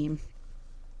of a game,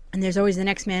 and there's always the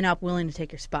next man up willing to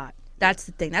take your spot. That's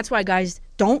the thing. That's why guys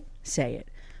don't say it.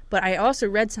 But I also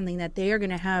read something that they are going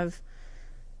to have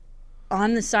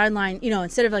on the sideline,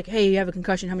 instead of like, hey, you have a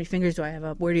concussion, how many fingers do I have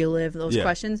up? Where do you live? Those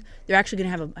questions. They're actually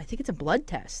going to have I think it's a blood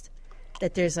test.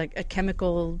 That there's like a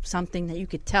chemical something that you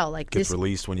could tell. Like gets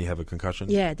released when you have a concussion?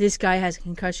 Yeah, this guy has a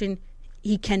concussion.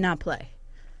 He cannot play.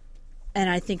 And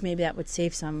I think maybe that would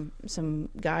save some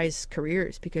guys'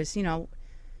 careers because,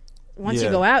 once you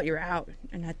go out, you're out.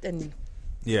 And like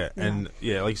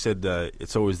you said,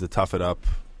 it's always the tough it up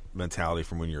mentality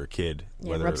from when you're a kid.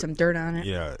 Yeah, rub some dirt on it.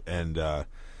 Yeah, and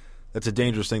that's a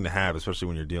dangerous thing to have, especially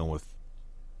when you're dealing with,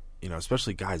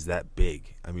 especially guys that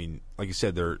big. I mean, like you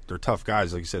said, they're tough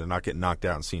guys. Like you said, they're not getting knocked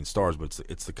out and seeing stars, but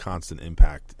it's the constant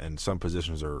impact. And some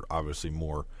positions are obviously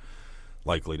more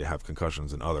likely to have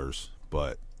concussions than others.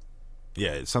 But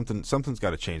yeah, something's got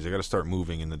to change. They got to start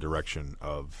moving in the direction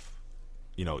of,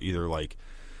 either like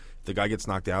if the guy gets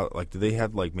knocked out. Like, do they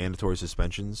have like mandatory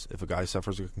suspensions if a guy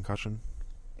suffers a concussion?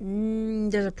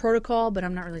 There's a protocol, but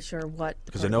I'm not really sure what.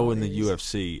 Because I know in the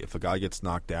UFC, if a guy gets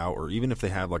knocked out, or even if they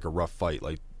have like a rough fight,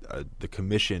 like the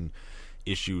commission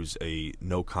issues a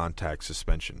no contact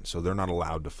suspension, so they're not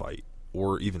allowed to fight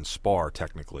or even spar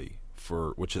technically.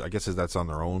 Which I guess that's on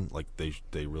their own. Like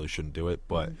they really shouldn't do it,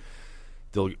 but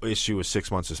they'll issue a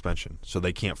 6-month suspension, so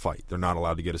they can't fight. They're not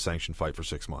allowed to get a sanctioned fight for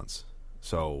 6 months.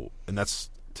 So, and that's,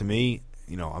 to me,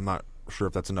 I'm not sure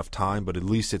if that's enough time, but at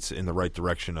least it's in the right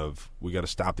direction of we got to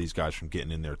stop these guys from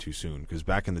getting in there too soon. Because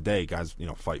back in the day, guys,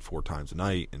 fight 4 times a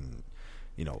night and,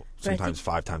 sometimes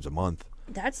 5 times a month.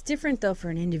 That's different, though, for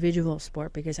an individual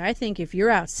sport, because I think if you're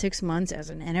out 6 months as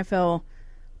an NFL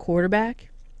quarterback,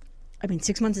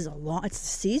 6 months is it's the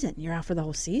season. You're out for the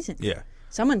whole season. Yeah.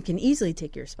 Someone can easily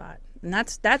take your spot. And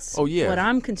that's what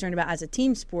I'm concerned about as a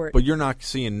team sport. But you're not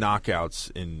seeing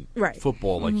knockouts in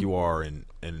football like you are in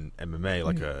MMA,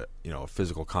 like a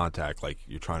physical contact. Like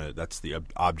you're trying to. That's the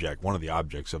object. One of the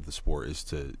objects of the sport is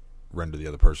to render the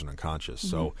other person unconscious.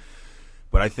 So,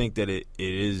 but I think that it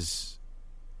is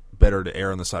better to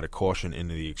err on the side of caution in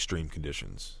the extreme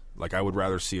conditions. Like I would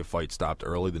rather see a fight stopped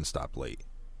early than stopped late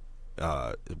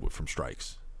from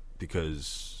strikes,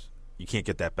 because you can't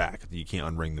get that back. You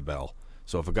can't unring the bell.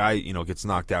 So if a guy, gets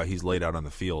knocked out, he's laid out on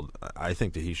the field, I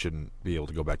think that he shouldn't be able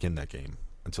to go back in that game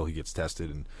until he gets tested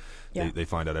and they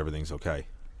find out everything's okay.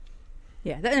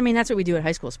 Yeah, that's what we do at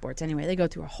high school sports anyway. They go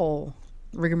through a whole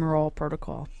rigmarole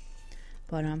protocol.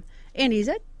 But, Andy, is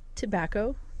that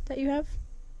tobacco that you have?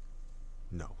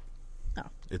 No. Oh.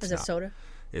 It's Is it soda?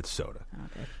 It's soda. Oh,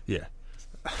 okay. Yeah.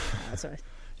 That's right.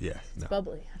 Yeah. It's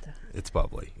bubbly. It's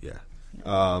bubbly, yeah.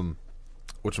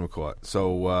 Whatchamacallit?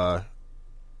 So,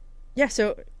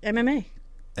 so MMA.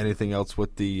 Anything else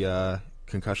with the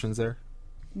concussions there?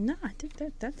 No, I think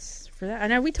that's for that. I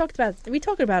know we talk about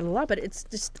it a lot, but it's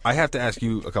just. I have to ask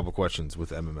you a couple questions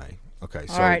with MMA. Okay,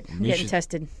 so all right, I'm getting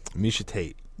tested. Miesha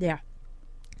Tate. Yeah.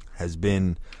 Has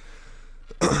been.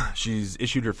 She's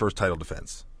issued her first title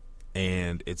defense,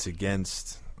 and it's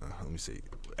against. Let me see.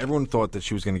 Everyone thought that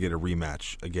she was going to get a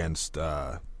rematch against.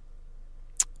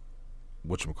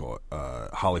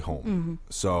 Holly Holm.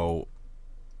 So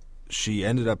she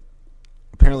ended up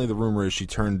apparently the rumor is she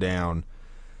turned down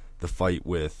the fight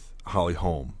with Holly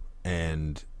Holm,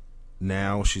 and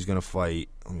now she's going to fight.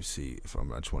 Let me see if I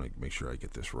just want to make sure I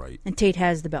get this right. And Tate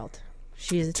has the belt.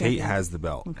 She is a Tate champion. has the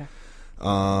belt. Okay.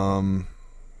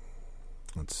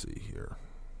 Let's see here.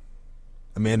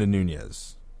 Amanda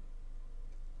Nunes.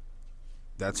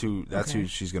 That's who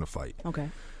she's going to fight. Okay.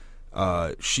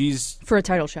 She's For a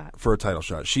title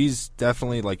shot. She's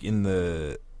definitely like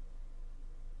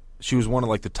she was one of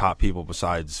like the top people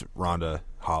besides Ronda,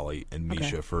 Holly, and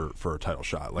Misha for a title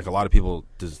shot. Like a lot of people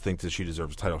think that she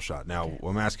deserves a title shot. Now,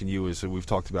 what I'm asking you is, we've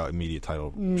talked about immediate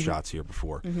title shots here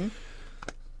before.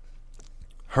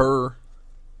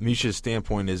 Misha's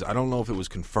standpoint is, I don't know if it was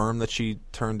confirmed that she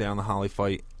turned down the Holly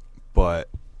fight, but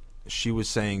she was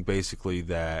saying basically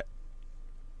that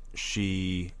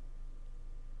she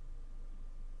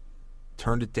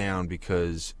turned it down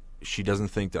because she doesn't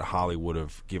think that Holly would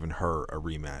have given her a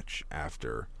rematch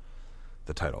after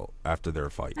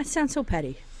their fight. That sounds so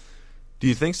petty. Do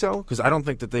you think so? Because I don't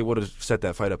think that they would have set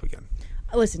that fight up again.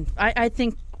 Listen, I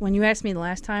think when you asked me the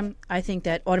last time, I think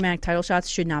that automatic title shots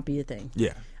should not be a thing.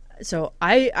 Yeah. So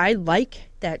I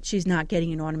like that she's not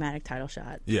getting an automatic title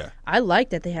shot. Yeah. I like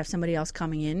that they have somebody else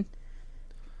coming in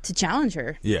to challenge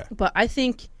her. Yeah. But I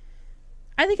think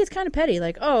it's kind of petty.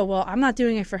 Like, oh, well, I'm not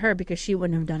doing it for her because she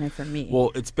wouldn't have done it for me.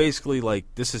 Well, it's basically like,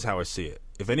 this is how I see it.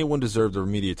 If anyone deserved an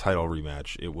immediate title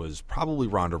rematch, it was probably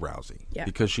Ronda Rousey. Yeah.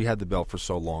 Because she had the belt for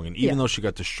so long. And even though she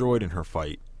got destroyed in her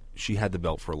fight, she had the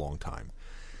belt for a long time.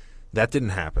 That didn't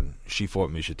happen. She fought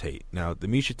Misha Tate. Now, the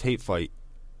Misha Tate fight,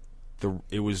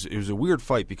 it was a weird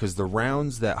fight because the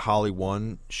rounds that Holly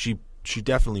won, she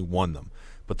definitely won them.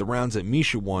 But the rounds that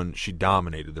Misha won, she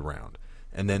dominated the round.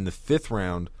 And then the fifth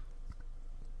round,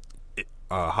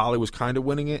 Holly was kind of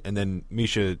winning it, and then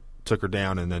Misha took her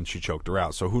down, and then she choked her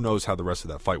out. So who knows how the rest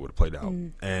of that fight would have played out.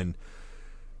 And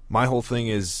my whole thing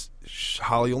is,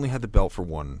 Holly only had the belt for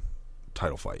one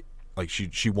title fight. Like,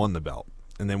 she won the belt.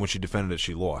 And then when she defended it,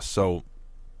 she lost. So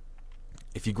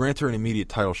if you grant her an immediate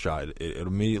title shot, it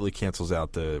immediately cancels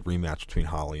out the rematch between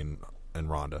Holly and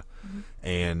Ronda.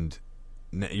 And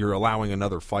you're allowing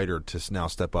another fighter to now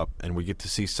step up, and we get to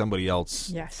see somebody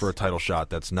else for a title shot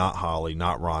that's not Holly,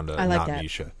 not Ronda, not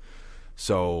Misha.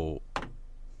 So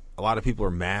a lot of people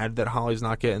are mad that Holly's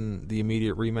not getting the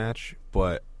immediate rematch,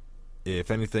 but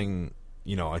if anything,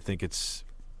 I think it's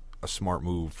a smart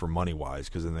move for money-wise,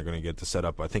 because then they're going to get to set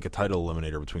up, I think, a title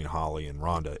eliminator between Holly and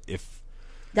Ronda.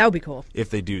 That would be cool. If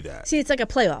they do that. See, it's like a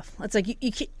playoff. It's like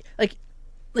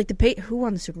you who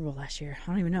won the Super Bowl last year?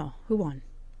 I don't even know. Who won?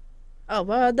 Oh,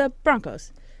 the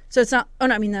Broncos. So it's not. Oh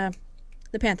no, I mean the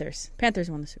Panthers. Panthers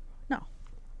won the Super Bowl.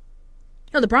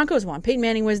 No, the Broncos won. Peyton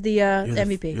Manning was the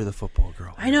MVP. You're the football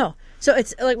girl. I know. So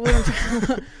it's like what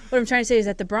I'm trying to say is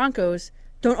that the Broncos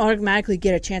don't automatically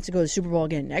get a chance to go to the Super Bowl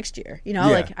again next year.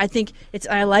 Like I think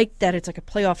I like that it's like a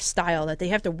playoff style that they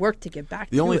have to work to get back.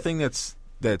 The only thing that's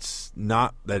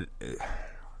not that.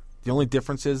 The only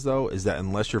difference is, though, is that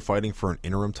unless you're fighting for an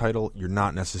interim title, you're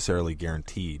not necessarily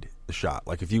guaranteed a shot.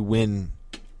 Like, if you win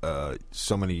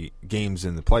so many games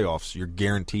in the playoffs, you're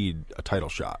guaranteed a title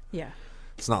shot. Yeah.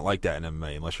 It's not like that in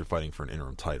MMA unless you're fighting for an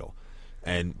interim title.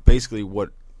 And basically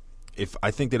I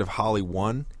think that if Holly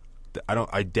won,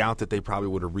 I doubt that they probably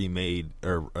would have remade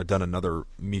or done another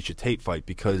Misha Tate fight,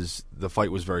 because the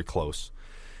fight was very close.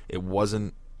 It was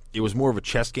more of a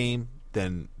chess game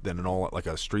than an all like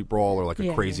a street brawl or like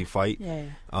a crazy fight. Yeah.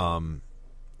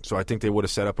 So I think they would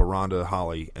have set up a Ronda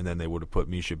Holly, and then they would have put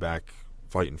Misha back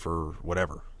fighting for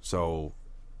whatever. So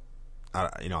I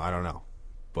don't know,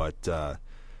 but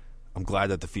I'm glad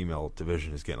that the female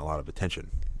division is getting a lot of attention,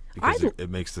 because it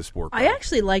makes the sport better. I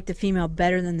actually like the female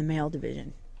better than the male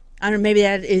division. I don't know, maybe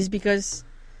that is because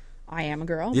I am a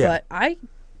girl, but I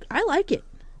like it.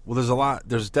 Well,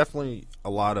 there's definitely a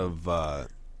lot of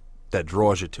that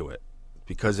draws you to it,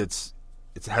 because it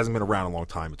hasn't been around a long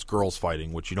time. It's girls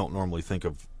fighting, which you don't normally think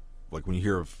of. Like, when you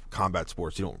hear of combat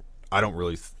sports, I don't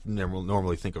really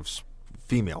normally think of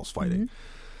females fighting.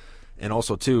 And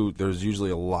also, too, there's usually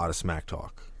a lot of smack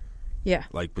talk. Yeah.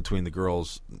 Like, between the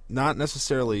girls, not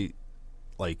necessarily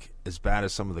like as bad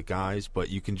as some of the guys, but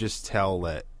you can just tell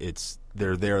that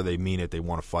they're there, they mean it, they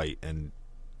want to fight. And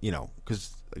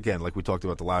because again, like we talked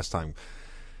about the last time,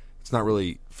 it's not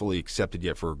really fully accepted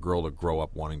yet for a girl to grow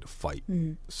up wanting to fight.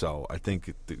 So I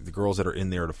think the girls that are in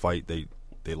there to fight,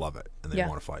 they love it and they Yeah.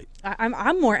 want to fight.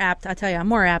 I'm more apt. I tell you, I'm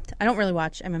more apt. I don't really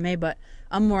watch MMA, but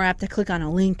I'm more apt to click on a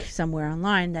link somewhere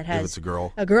online that has If it's a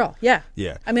girl. A girl, yeah.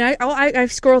 Yeah. I mean, I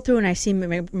scroll through and I see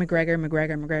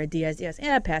McGregor, Diaz.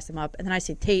 Yeah, I passed him up, and then I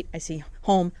see Tate, I see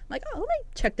Holm. I'm like, oh, let me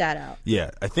check that out.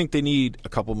 Yeah, I think they need a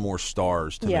couple more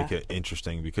stars to Yeah. make it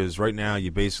interesting because right now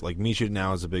you basically like Misha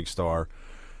now is a big star,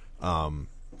 and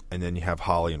then you have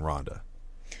Holly and Ronda.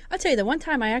 I'll tell you, the one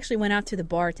time I actually went out to the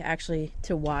bar to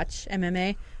watch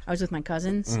MMA, I was with my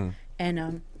cousins,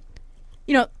 and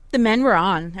the men were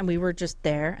on, and we were just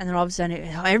there, and then all of a sudden,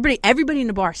 everybody in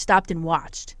the bar stopped and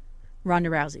watched Ronda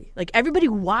Rousey. Like, everybody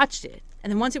watched it,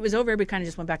 and then once it was over, everybody kind of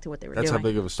just went back to what they were That's doing. how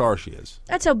big of a star she is.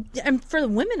 That's how, and for the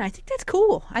women, I think that's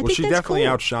cool. I think She that's definitely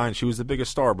cool. outshined. She was the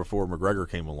biggest star before McGregor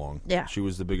came along. Yeah. She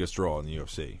was the biggest draw in the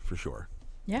UFC, for sure.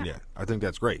 Yeah. Yeah, I think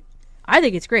that's great. I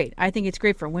think it's great. I think it's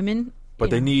great for women.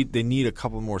 But you know. they need a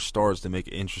couple more stars to make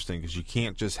it interesting because you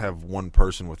can't just have one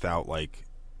person without, like,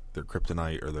 their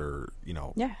kryptonite or their,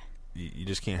 Yeah. You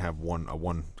just can't have one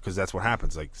because that's what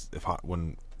happens. Like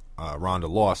when Ronda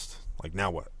lost, like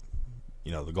now what?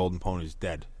 The golden pony's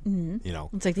dead.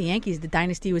 Mm-hmm. It's like the Yankees. The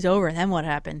dynasty was over. Then what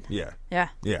happened? Yeah, Yeah.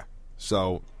 yeah.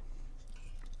 So,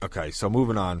 okay. So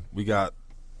moving on,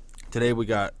 today we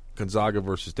got Gonzaga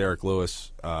versus Derek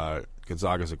Lewis.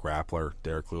 Gonzaga's a grappler.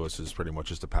 Derek Lewis is pretty much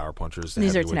just a power puncher. It's the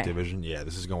These are heavyweight today. division. Yeah,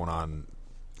 this is going on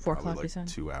 4 probably o'clock, you said?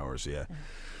 2 hours. Yeah.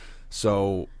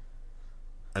 So,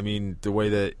 I mean, the way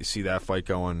that you see that fight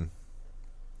going,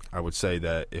 I would say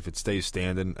that if it stays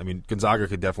standing, I mean, Gonzaga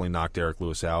could definitely knock Derek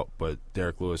Lewis out, but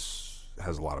Derek Lewis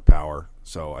has a lot of power.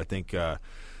 So I think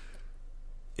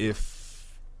if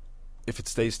it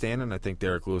stays standing, I think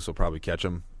Derek Lewis will probably catch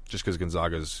him just because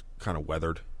Gonzaga's kind of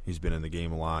weathered. He's been in the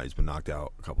game a lot. He's been knocked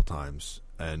out a couple times.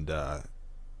 And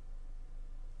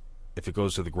if it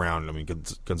goes to the ground, I mean,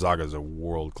 Gonzaga's a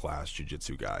world-class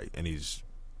jiu-jitsu guy, and he's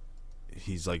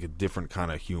like a different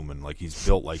kind of human. Like he's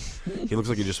built like he looks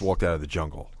like he just walked out of the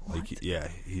jungle. Like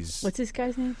he's What's this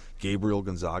guy's name? Gabriel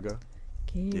Gonzaga.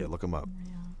 Yeah, look him up.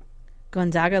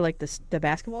 Gonzaga, like the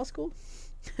basketball school?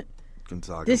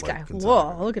 Gonzaga. This like guy.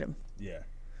 Gonzaga. Whoa, look at him. Yeah.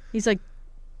 He's like,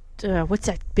 what's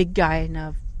that big guy in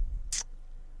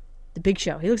The Big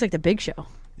Show? He looks like The Big Show.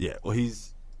 Yeah. Well,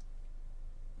 he's.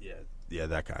 Yeah,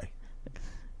 that guy.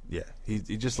 Yeah, he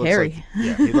just looks Hairy. like.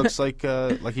 Yeah, he looks like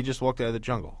he just walked out of the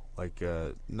jungle. Like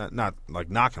not like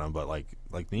knocking him, but like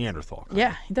Neanderthal.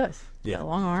 Yeah, he does. Yeah. Got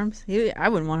long arms. I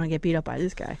wouldn't want to get beat up by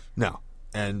this guy. No,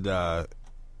 and so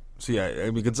yeah,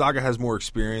 I mean Gonzaga has more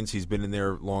experience. He's been in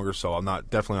there longer, so I'm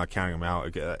definitely not counting him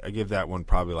out. I give that one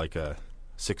probably like a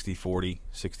 60-40,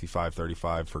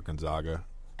 65-35 for Gonzaga.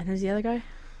 And who's the other guy?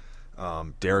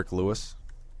 Derek Lewis.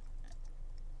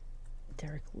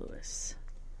 Derek Lewis.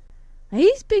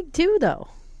 He's big too, though.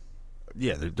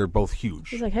 Yeah, they're both huge.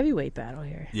 He's like heavyweight battle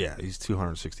here. Yeah, he's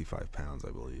 265 pounds, I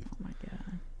believe. Oh my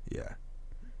god. Yeah,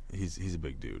 he's a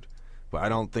big dude, but I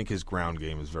don't think his ground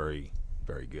game is very,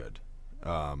 very good.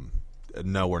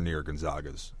 Nowhere near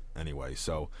Gonzaga's anyway.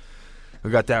 So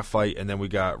we got that fight, and then we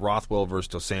got Rothwell versus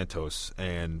Dos Santos,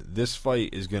 and this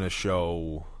fight is going to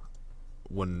show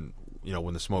when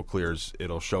the smoke clears.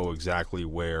 It'll show exactly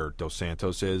where Dos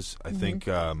Santos is. I think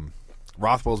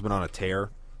Rothwell's been on a tear.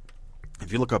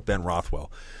 If you look up Ben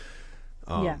Rothwell,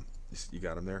 Yeah. You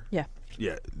got him there. Yeah.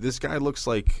 Yeah, this guy looks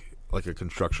like a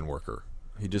construction worker.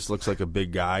 He just looks like a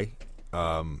big guy.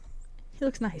 He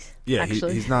looks nice. Yeah,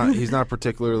 actually. he's not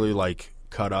particularly like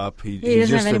cut up. He's doesn't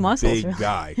just have any a muscles, big really.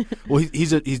 guy. Well,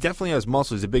 he's definitely has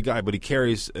muscles. He's a big guy, but he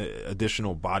carries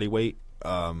additional body weight,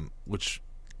 which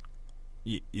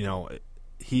he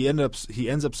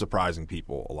ends up surprising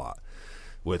people a lot.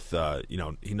 With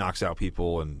he knocks out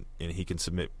people and he can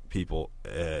submit people.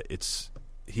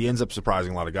 He ends up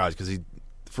surprising a lot of guys because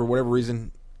for whatever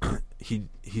reason he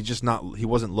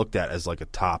wasn't looked at as like a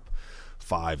top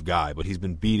 5 guy, but he's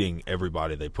been beating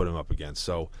everybody they put him up against.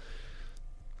 So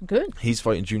good. he's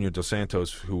fighting Junior Dos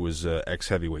Santos, who was ex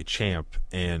heavyweight champ,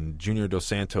 and Junior Dos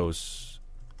Santos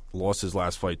lost his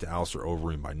last fight to Alistair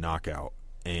Overeem by knockout,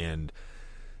 and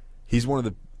he's one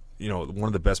of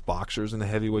the best boxers in the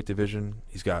heavyweight division.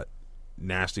 He's got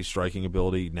nasty striking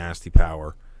ability, nasty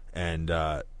power, and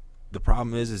the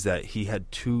problem is that he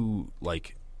had 2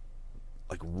 like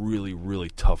really, really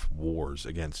tough wars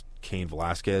against Cain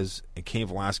Velasquez, and Cain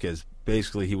Velasquez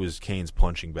basically he was Cain's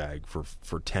punching bag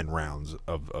for 10 rounds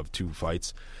of 2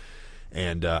 fights,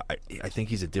 and I think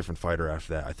he's a different fighter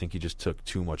after that. I think he just took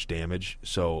too much damage.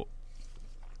 So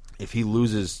if he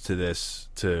loses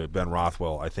to Ben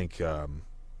Rothwell, I think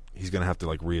he's going to have to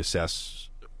like reassess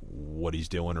what he's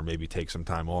doing or maybe take some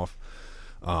time off.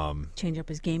 Change up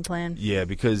his game plan. Yeah,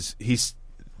 because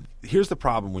here's the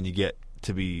problem when you get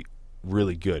to be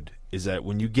really good is that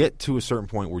when you get to a certain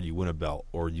point where you win a belt,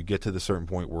 or you get to the certain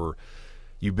point where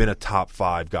you've been a top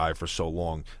 5 guy for so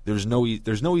long, there's no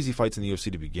easy fights in the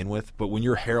UFC to begin with. But when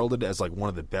you're heralded as like one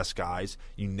of the best guys,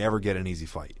 you never get an easy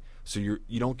fight. So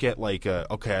you don't get like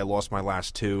okay, I lost my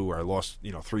last 2, or I lost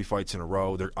 3 fights in a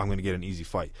row. I'm going to get an easy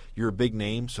fight. You're a big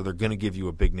name, so they're going to give you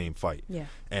a big name fight. Yeah.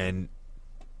 And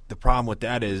the problem with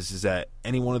that is that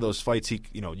any one of those fights, you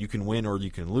can win or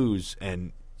you can lose,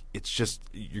 and it's just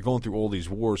you're going through all these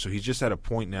wars. So he's just at a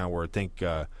point now where I think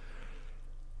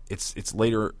it's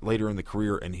later in the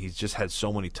career, and he's just had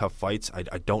so many tough fights. I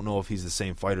don't know if he's the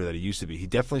same fighter that he used to be. He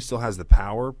definitely still has the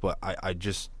power, but I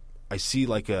see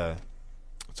like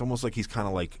it's almost like he's kind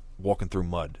of like walking through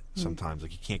mud sometimes.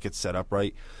 Like he can't get set up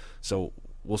right. So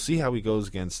we'll see how he goes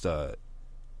against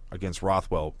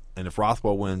Rothwell. And if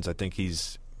Rothwell wins, I think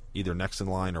he's either next in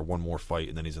line or one more fight,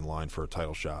 and then he's in line for a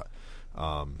title shot.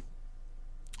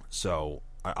 So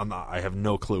I have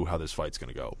no clue how this fight's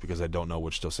going to go, because I don't know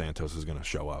which Dos Santos is going to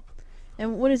show up.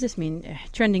 And what does this mean?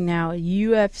 Trending now,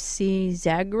 UFC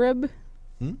Zagreb?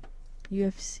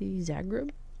 UFC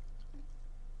Zagreb?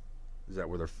 Is that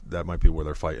where that might be where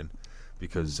they're fighting?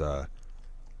 Because the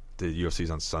UFC's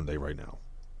on Sunday right now.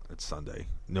 It's Sunday.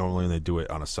 Normally when they do it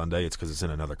on a Sunday, it's because it's in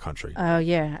another country. Oh,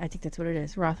 yeah. I think that's what it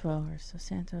is. Rothwell versus Dos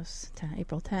Santos,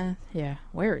 April 10th. Yeah.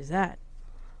 Where is that?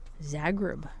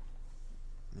 Zagreb.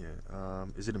 Yeah.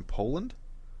 Is it in Poland?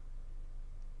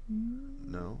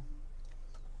 No.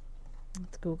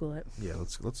 Let's Google it. Yeah,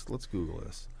 let's Google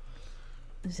this.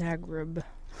 Zagreb.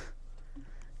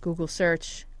 Google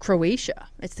search. Croatia.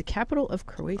 It's the capital of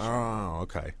Croatia. Oh,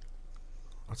 okay.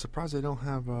 I'm surprised they don't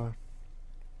have...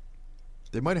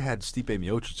 They might have had Stipe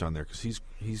Miocic on there, because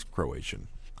he's Croatian.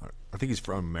 I think he's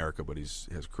from America, but his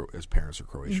parents are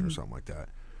Croatian or something like that.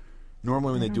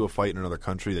 Normally, when they do a fight in another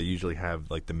country, they usually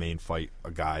have like the main fight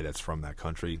a guy that's from that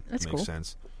country. That's makes cool.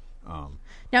 sense. Now,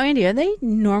 Andy, are they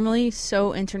normally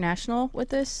so international with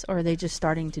this, or are they just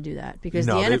starting to do that? Because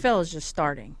No, the NFL is just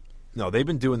starting. No, they've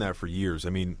been doing that for years. I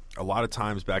mean, a lot of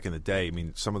times back in the day, I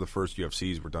mean, some of the first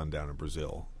UFCs were done down in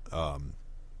Brazil,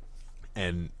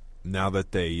 and now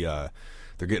that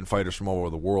they're getting fighters from all over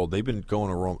the world. They've been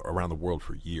going around the world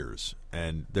for years,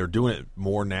 and they're doing it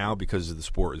more now because the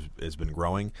sport has been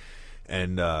growing,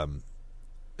 and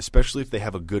especially if they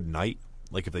have a good night,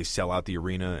 like if they sell out the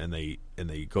arena and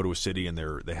they go to a city and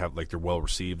they're well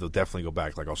received, they'll definitely go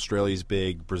back. Like Australia's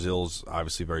big, Brazil's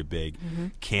obviously very big,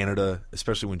 Canada,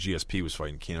 especially when GSP was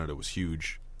fighting, Canada was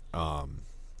huge.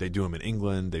 They do them in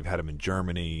England. They've had them in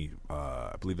Germany.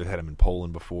 I believe they've had them in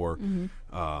Poland before.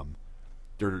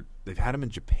 They've had them in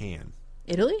Japan.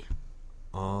 Italy?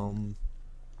 I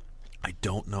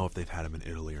don't know if they've had them in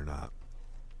Italy or not.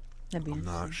 That'd be I'm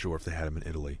interesting. not sure if they had them in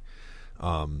Italy.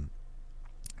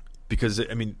 Because,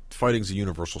 I mean, fighting's a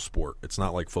universal sport. It's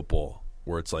not like football,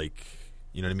 where it's like,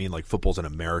 you know what I mean? Like football's an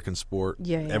American sport.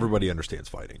 Yeah. Everybody understands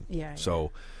fighting. Yeah.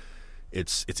 So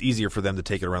it's easier for them to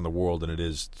take it around the world than it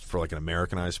is for like an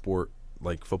Americanized sport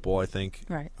like football, I think.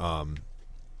 Right.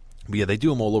 But yeah, they do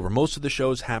them all over. Most of the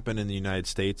shows happen in the United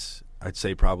States. I'd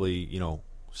say probably,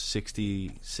 60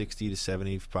 to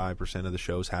 75% of the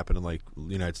shows happen in like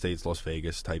the United States, Las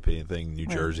Vegas type of thing, New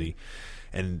Jersey.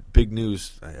 And big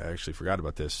news, I actually forgot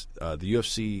about this. The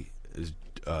UFC has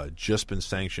just been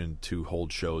sanctioned to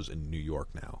hold shows in New York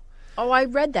now. Oh, I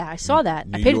read that. I saw that.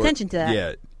 New I paid York- attention to that.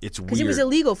 Yeah, it's weird. Because it was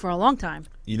illegal for a long time.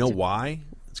 You know why?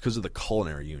 It's because of the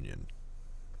Culinary Union.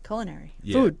 Culinary.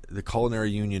 Yeah, Food. the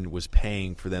Culinary Union was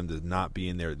paying for them to not be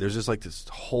in there. There's just like this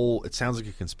whole. It sounds like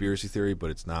a conspiracy theory, but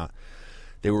it's not.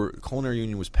 Culinary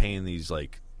Union was paying these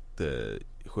like the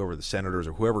senators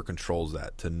or whoever controls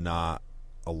that to not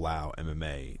allow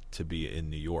MMA to be in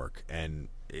New York, and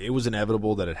it was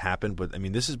inevitable that it happened. But I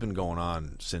mean, this has been going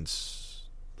on since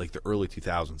like the early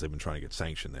 2000s. They've been trying to get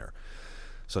sanctioned there,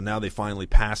 so now they finally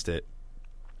passed it.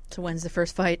 So when's the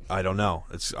first fight? I don't know.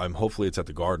 Hopefully it's at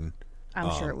the Garden.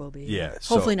 I'm sure it will be. Yeah.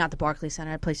 Hopefully not the Barclays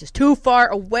Center. That place is too far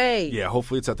away. Yeah,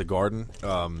 hopefully it's at the Garden.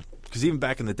 Because even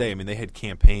back in the day, I mean, they had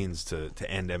campaigns to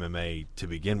end MMA to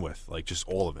begin with, like just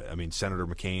all of it. I mean, Senator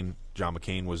John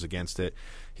McCain was against it.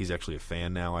 He's actually a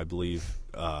fan now, I believe.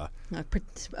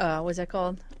 What's that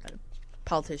called?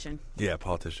 Politician. Yeah,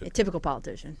 politician. A typical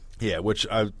politician. Yeah, which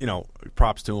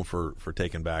props to him for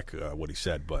taking back what he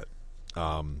said. But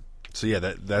so yeah,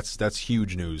 that's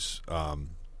huge news.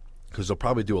 Because they'll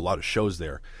probably do a lot of shows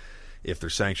there if they're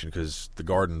sanctioned, because the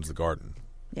Garden's the Garden.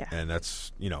 Yeah. And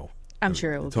that's, I'm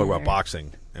sure it will talk be about there.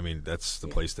 boxing. I mean, that's the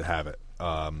place to have it.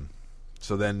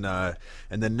 So then, and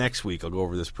then next week, I'll go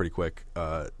over this pretty quick.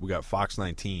 We got Fox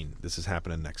 19. This is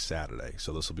happening next Saturday,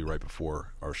 so this will be right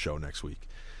before our show next week.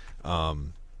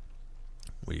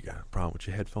 What you got? A problem with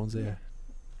your headphones there?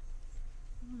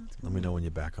 Let me know when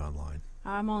you're back online.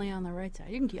 I'm only on the right side.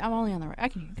 You can keep. I'm only on the right. I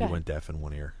can. Go You ahead. went deaf in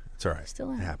one ear. It's all right.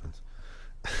 Still am. It happens.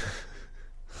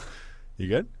 You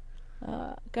good?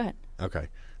 Go ahead. Okay.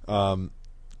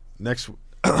 Next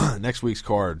week's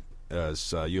card is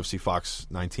UFC Fox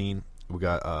 19. We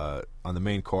got on the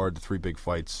main card, the three big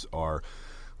fights are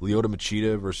Lyoto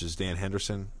Machida versus Dan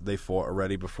Henderson. They fought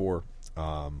already before.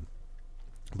 I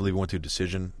believe it went to a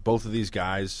decision. Both of these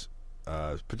guys,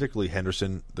 particularly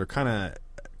Henderson, they're kind of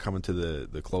coming to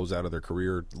the close out of their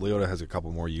career. Lyoto has a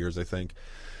couple more years, I think.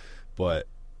 But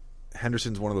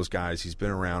Henderson's one of those guys, he's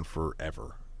been around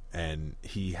forever. And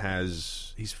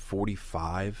he's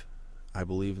 45, I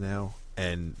believe now.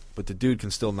 But the dude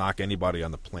can still knock anybody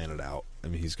on the planet out. I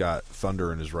mean, he's got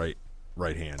thunder in his right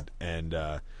hand. And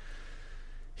I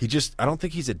don't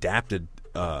think he's adapted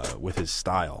with his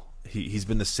style. He's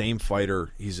been the same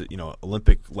fighter. He's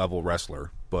Olympic level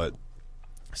wrestler, but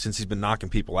since he's been knocking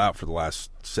people out for the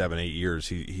last 7-8 years,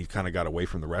 he kind of got away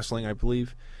from the wrestling, I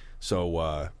believe.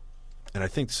 So, and I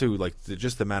think too, like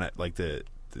just the amount of like the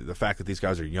fact that these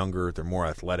guys are younger, they're more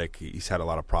athletic. He's had a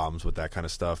lot of problems with that kind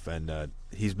of stuff, and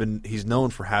he's known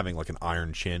for having like an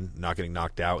iron chin, not getting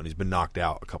knocked out, and he's been knocked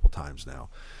out a couple times now.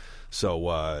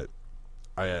 So,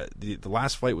 the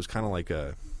last fight was kind of like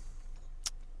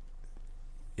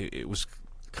it was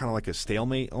kind of like a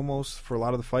stalemate almost for a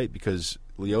lot of the fight, because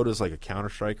Lyota's like a counter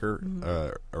striker,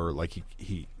 or like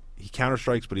he counter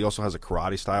strikes, but he also has a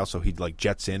karate style, so he like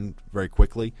jets in very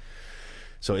quickly.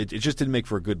 So it just didn't make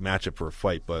for a good matchup for a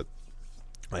fight, but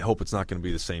I hope it's not going to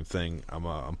be the same thing.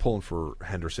 I'm pulling for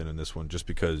Henderson in this one just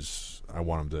because I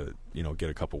want him to get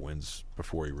a couple wins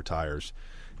before he retires.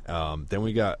 Then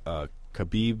we got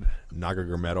Khabib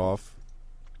Nurmagomedov.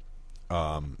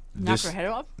 Knock your head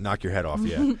off? Knock your head off,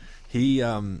 yeah.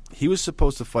 He was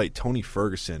supposed to fight Tony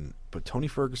Ferguson, but Tony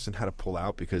Ferguson had to pull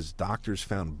out because doctors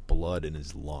found blood in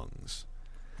his lungs.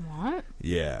 What?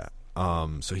 Yeah.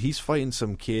 So he's fighting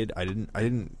some kid. I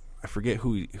forget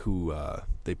who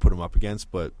they put him up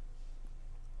against, but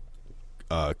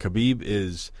Khabib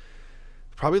is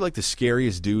probably like the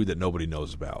scariest dude that nobody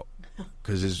knows about.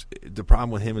 Because the problem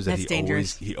with him is that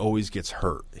he always gets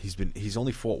hurt. He's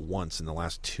only fought once in the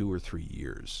last 2 or 3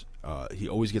 years. He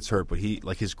always gets hurt, but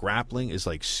his grappling is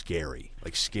like scary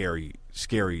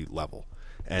level.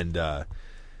 And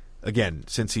again,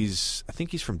 since I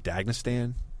think he's from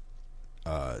Dagestan.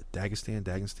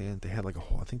 Dagestan. They had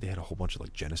a whole bunch of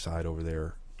like genocide over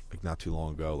there, like not too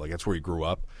long ago. Like that's where he grew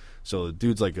up. So the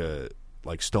dude's like a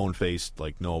stone faced,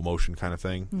 like no emotion kind of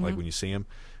thing, like when you see him.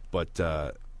 But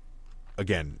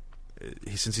again,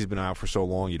 since he's been out for so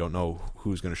long, you don't know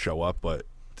who's going to show up. But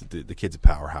the kid's a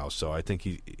powerhouse. So I think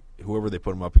whoever they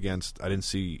put him up against, I didn't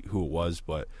see who it was,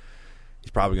 but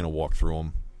he's probably going to walk through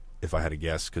him. If I had to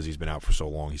guess, because he's been out for so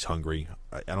long, he's hungry.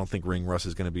 I don't think ring rust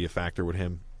is going to be a factor with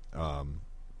him. And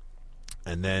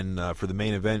then for the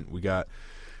main event, we got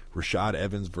Rashad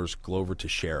Evans versus Glover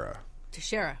Teixeira.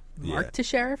 Mark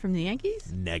Teixeira from the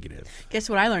Yankees? Negative. Guess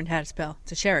what I learned how to spell?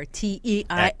 Teixeira.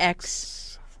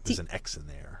 T-E-I-X. There's an X in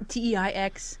there.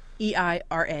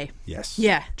 T-E-I-X-E-I-R-A. Yes.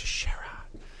 Yeah. Teixeira.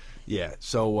 Yeah.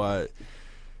 So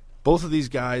both of these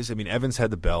guys, I mean, Evans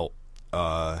had the belt.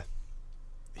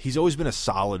 He's always been a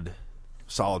solid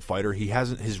fighter.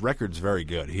 His record's very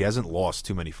good. He hasn't lost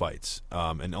too many fights.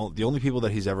 And the only people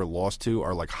that he's ever lost to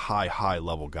are like high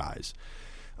level guys.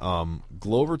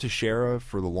 Glover Teixeira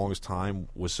for the longest time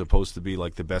was supposed to be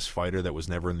like the best fighter that was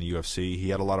never in the UFC. He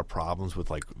had a lot of problems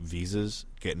with like visas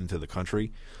getting into the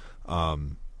country.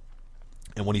 And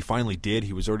when he finally did,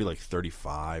 he was already like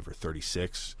 35 or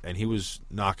 36, and he was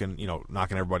knocking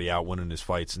everybody out, winning his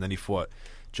fights. And then he fought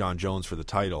John Jones for the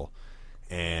title.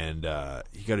 And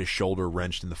he got his shoulder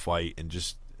wrenched in the fight and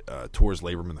just tore his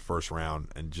labrum in the first round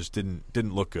and just didn't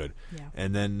look good. Yeah.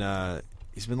 And then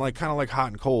he's been like kind of like hot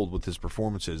and cold with his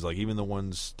performances. Like even the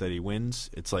ones that he wins,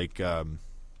 it's like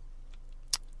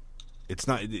it's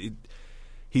not.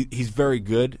 He's very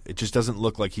good. It just doesn't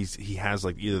look like he has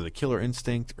like either the killer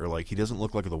instinct or like he doesn't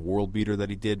look like the world beater that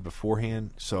he did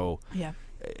beforehand. So yeah.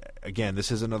 Again,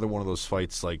 this is another one of those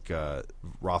fights like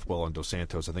Rothwell and Dos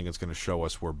Santos. I think it's going to show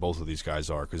us where both of these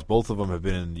guys are, because both of them have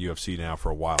been in the UFC now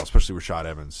for a while, especially Rashad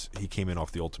Evans. He came in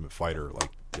off The Ultimate Fighter, like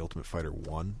The Ultimate Fighter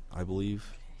 1, I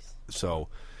believe. So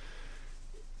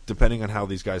depending on how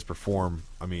these guys perform,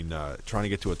 I mean, trying to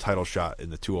get to a title shot in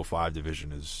the 205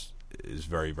 division is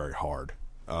very, very hard.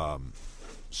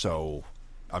 So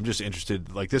I'm just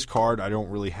interested. Like this card, I don't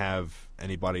really have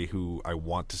anybody who I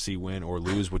want to see win or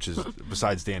lose, which is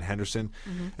besides Dan Henderson.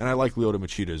 Mm-hmm. And I like Lyoto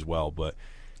Machida as well, but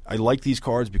I like these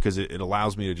cards because it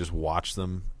allows me to just watch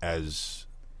them as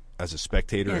as a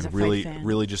spectator as and a fight really fan.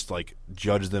 really just like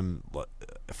judge them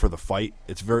for the fight.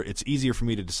 It's easier for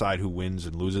me to decide who wins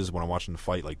and loses when I'm watching the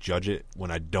fight, like judge it when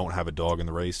I don't have a dog in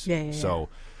the race. So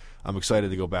I'm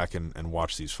excited to go back and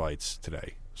watch these fights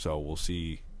today. So we'll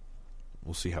see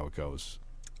how it goes.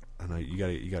 I know you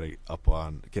gotta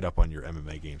get up on your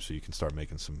MMA game so you can start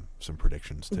making some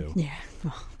predictions too. Yeah.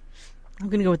 Well, I'm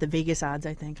gonna go with the Vegas odds.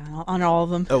 I think on all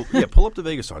of them. Oh yeah, pull up the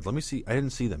Vegas odds. Let me see. I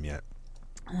didn't see them yet.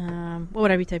 What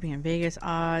would I be typing in? Vegas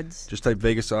odds. Just type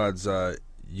Vegas odds.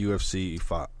 UFC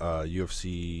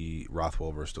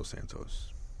Rothwell versus Dos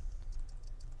Santos.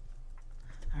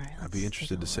 All right. I'd be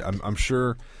interested to see. I'm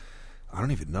sure. I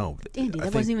don't even know. Andy,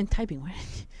 that wasn't even typing.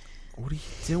 What are you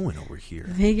doing over here?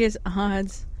 Vegas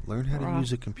odds. Learn how to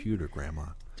use a computer, Grandma.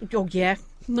 Oh yeah.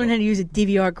 Learn how to use a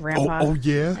DVR, Grandpa. Oh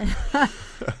yeah.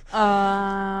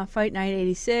 Fight Night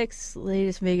 86.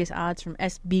 Latest Vegas odds from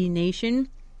SB Nation.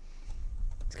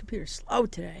 This computer's slow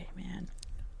today, man.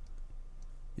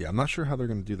 Yeah, I'm not sure how they're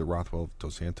going to do the Rothwell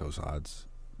Dos Santos odds.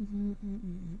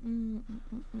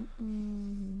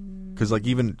 Because like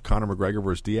even Conor McGregor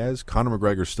versus Diaz, Conor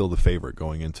McGregor's still the favorite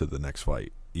going into the next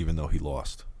fight, even though he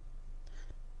lost.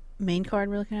 Main card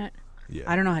we're looking at? Yeah.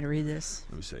 I don't know how to read this.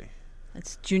 Let me see.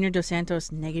 It's Junior Dos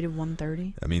Santos negative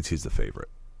 130. That means he's the favorite.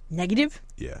 Negative?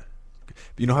 Yeah.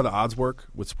 You know how the odds work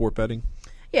with sport betting?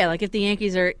 Yeah, like if the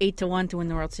Yankees are 8-1 to win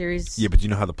the World Series. Yeah, but you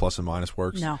know how the plus and minus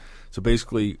works? No. So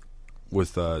basically,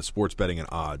 with sports betting and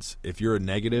odds, if you're a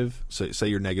negative, say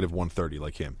you're negative 130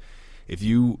 like him, if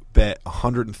you bet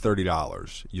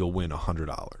 $130, you'll win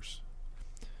 $100.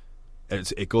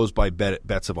 It goes by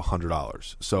bets of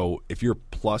 $100. So if you're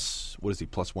plus, what is he,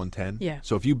 plus 110? Yeah.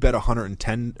 So if you bet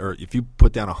 110, or if you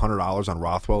put down $100 on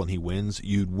Rothwell and he wins,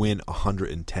 you'd win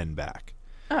 110 back.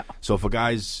 Oh. So if a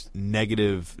guy's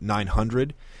negative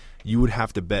 900, you would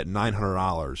have to bet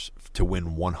 $900 to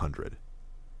win 100.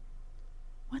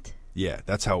 What? Yeah,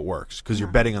 that's how it works because you're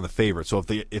betting on the favorite. So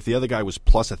if the other guy was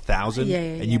plus 1,000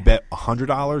 and you bet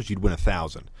 $100, you'd win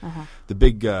 1,000. The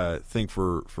big thing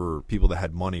for people that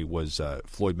had money was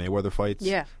Floyd Mayweather fights.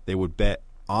 Yeah, they would bet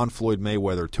on Floyd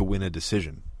Mayweather to win a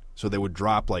decision. So they would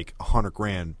drop like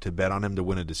 $100,000 to bet on him to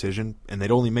win a decision, and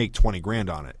they'd only make $20,000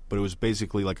 on it. But it was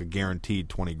basically like a guaranteed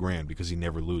 $20,000 because he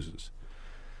never loses,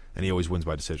 and he always wins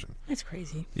by decision. That's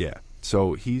crazy. Yeah.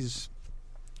 So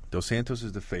Dos Santos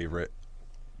is the favorite.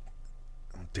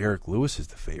 Derek Lewis is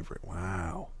the favorite.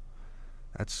 Wow,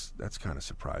 that's kind of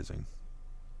surprising.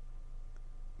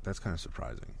 That's kind of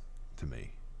surprising to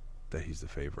me that he's the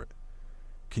favorite.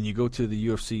 Can you go to the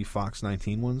UFC Fox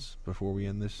 19 ones before we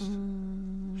end this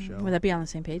show? Would that be on the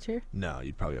same page here? No,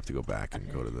 you'd probably have to go back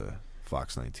and go to the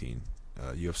Fox 19.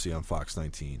 UFC on Fox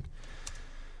 19.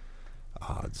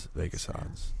 Odds, Vegas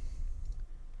odds.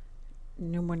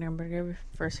 Nuremberg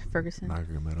versus Ferguson.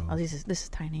 Nuremberg. Oh, this is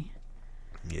tiny.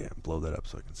 Yeah, blow that up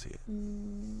so I can see it.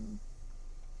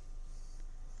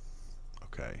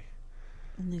 Okay.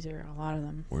 And these are a lot of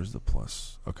them. Where's the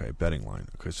plus? Okay, betting line.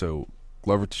 Okay, so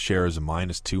Glover Teixeira is a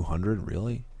minus 200,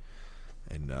 really?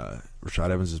 And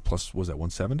Rashad Evans is plus, was that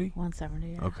 170?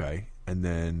 170, yeah. Okay. And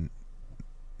then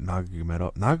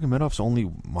Nurmagomedov's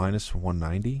only minus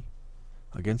 190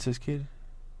 against this kid?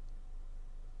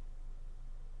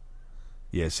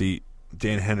 Yeah, see,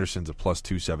 Dan Henderson's a plus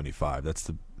 275. That's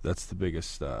the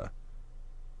biggest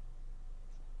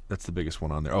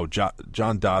one on there. Oh,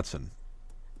 John Dodson.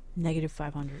 Negative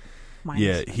 500. Minus.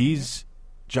 Yeah, he's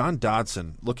John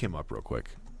Dodson. Look him up real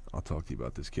quick. I'll talk to you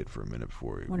about this kid for a minute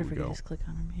before we wonder if we go. can just click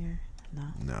on him here.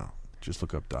 No, just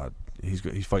look up Dodd. He's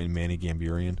fighting Manny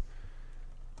Gambarian.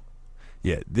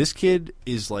 Yeah, this kid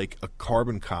is like a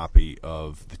carbon copy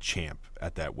of the champ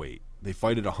at that weight. They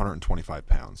fight at 125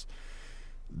 pounds.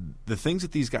 The things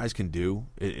that these guys can do,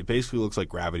 it basically looks like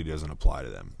gravity doesn't apply to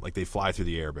them. Like they fly through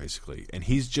the air, basically. And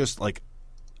he's just like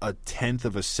a tenth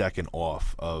of a second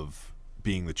off of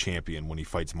being the champion when he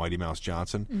fights Mighty Mouse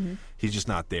Johnson. Mm-hmm. He's just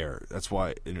not there. That's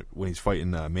why when he's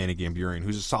fighting Manny Gambarian,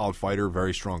 who's a solid fighter,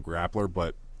 very strong grappler,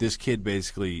 but this kid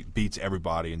basically beats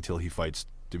everybody until he fights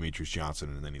Demetrius Johnson,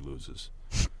 and then he loses.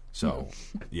 So,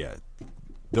 yeah.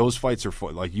 Those fights are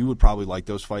fun. Like, you would probably like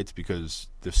those fights because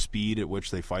the speed at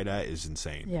which they fight at is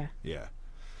insane. Yeah. Yeah.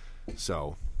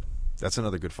 So, that's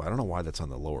another good fight. I don't know why that's on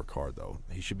the lower card, though.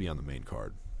 He should be on the main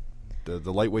card.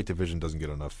 The lightweight division doesn't get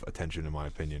enough attention, in my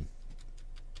opinion.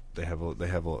 They have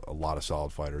a lot of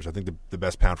solid fighters. I think the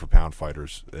best pound-for-pound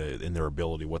fighters in their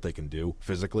ability, what they can do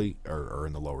physically, are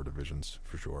in the lower divisions,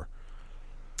 for sure.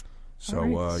 So,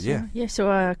 right, yeah. Yeah, so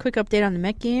a quick update on the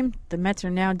Met game. The Mets are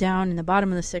now down in the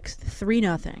bottom of the sixth,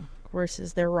 3-0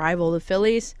 versus their rival, the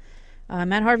Phillies.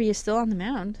 Matt Harvey is still on the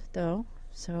mound, though.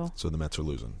 So the Mets are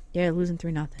losing. Yeah, losing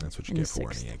 3-0. That's what you get for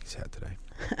wearing a Yankees hat today.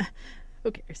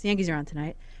 Who cares? The Yankees are on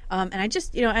tonight. And I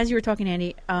just, as you were talking,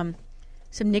 Andy,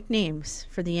 some nicknames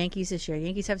for the Yankees this year. The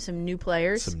Yankees have some new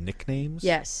players. Some nicknames?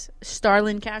 Yes.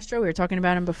 Starlin Castro, we were talking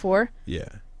about him before. Yeah.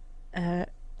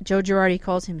 Joe Girardi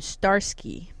calls him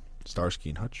Starsky. Starsky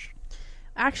and Hutch?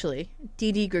 Actually,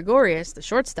 Didi Gregorius, the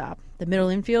shortstop, the middle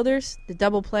infielders, the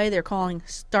double play, they're calling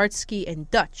Starsky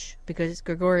and Dutch because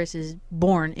Gregorius is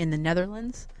born in the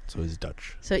Netherlands. So he's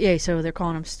Dutch. So they're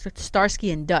calling him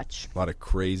Starsky and Dutch. A lot of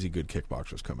crazy good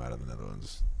kickboxers come out of the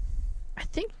Netherlands. I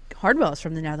think Hardwell's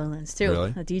from the Netherlands, too. Really?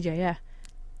 A DJ,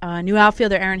 yeah. New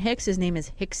outfielder Aaron Hicks, his name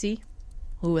is Hicksy.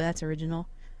 Ooh, that's original.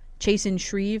 Chasen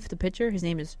Shreve, the pitcher, his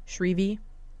name is Shrevey.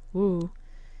 Ooh.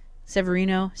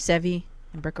 Severino, Sevi,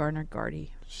 and Brett Gardner, Gardy.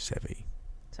 Sevi.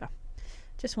 So,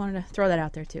 just wanted to throw that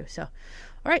out there, too. So, all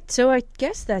right, so I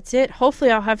guess that's it. Hopefully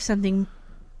I'll have something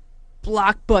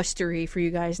blockbustery for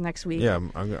you guys next week. Yeah,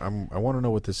 I want to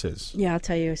know what this is. Yeah, I'll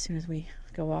tell you as soon as we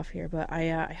go off here. But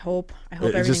I hope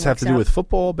everything Does this have to do with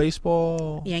football,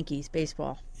 baseball? Yankees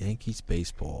baseball. Yankees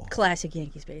baseball. Classic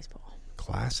Yankees baseball.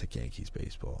 Classic Yankees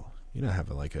baseball. You know,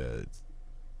 having like a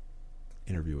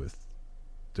interview with.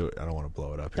 I don't want to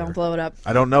blow it up. Don't blow it up.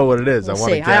 I don't know what it is. We'll I want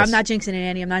to see. guess. I'm not jinxing it,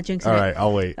 Andy. I'm not jinxing it. All right,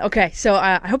 I'll wait. Okay, so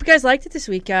I hope you guys liked it this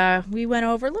week. We went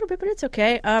over a little bit, but it's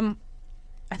okay.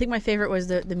 I think my favorite was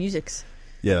the musics.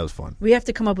 Yeah, that was fun. We have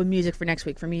to come up with music for next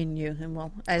week for me and you, and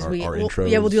we'll intros.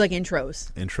 Yeah, we'll do like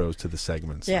intros. Intros to the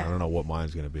segments. Yeah. I don't know what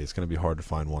mine's going to be. It's going to be hard to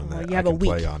find one that you have I can a week.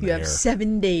 play on you the have air.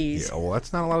 7 days. Yeah, well,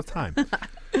 that's not a lot of time.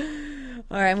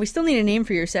 All right, and we still need a name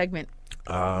for your segment.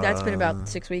 That's been about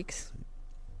 6 weeks.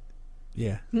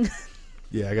 Yeah.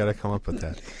 Yeah, I got to come up with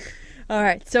that. All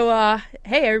right, so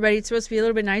hey everybody, it's supposed to be a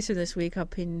little bit nicer this week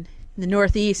up in the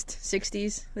Northeast,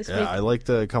 60s this week. I liked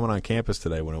coming on campus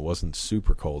today when it wasn't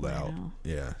super cold out. know.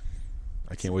 Yeah.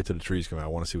 I can't wait till the trees come out. I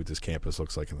want to see what this campus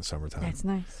looks like in the summertime. That's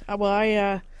nice. Well,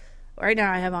 I right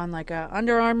now I have on like a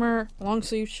Under Armour long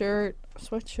sleeve shirt,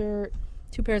 sweatshirt,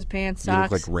 2 pairs of pants, You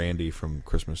socks. look like Randy from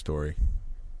Christmas Story.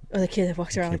 Oh, the kid that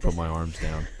walks around Can't like put this. my arms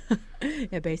down.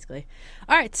 Yeah, basically.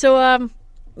 All right, so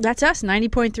that's us,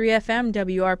 90.3 FM,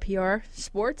 WRPR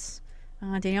Sports.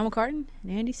 Danielle McCartan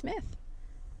and Andy Smith.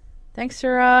 Thanks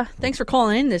for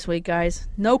calling in this week, guys.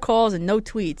 No calls and no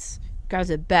tweets. You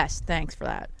guys are the best. Thanks for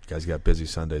that. You guys got busy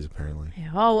Sundays, apparently.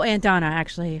 Yeah. Oh, Aunt Donna,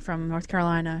 actually, from North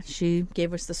Carolina. She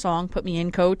gave us the song, Put Me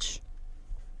In, Coach.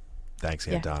 Thanks,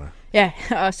 Aunt Donna.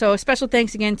 Yeah. So special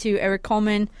thanks again to Erik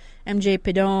Coleman, MJ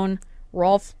Pedone,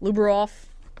 Rolf Luberoff.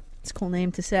 It's a cool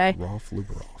name to say. Rolf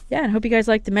Luberoff. Yeah, and I hope you guys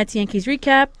liked the Mets Yankees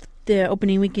recap, the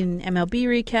opening weekend MLB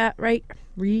recap, right?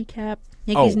 Recap.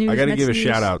 Yankees news. I got to Mets give a news.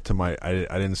 shout out to my. I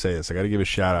didn't say this. I got to give a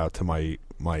shout out to my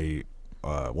one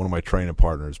of my training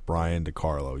partners, Brian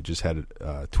DiCarlo. He just had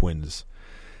twins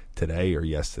today or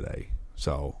yesterday.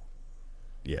 So,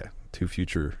 yeah, 2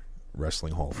 future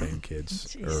wrestling Hall of Fame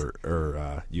kids or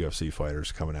UFC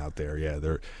fighters coming out there. Yeah,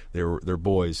 they're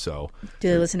boys. So, Do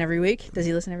they listen every week? Does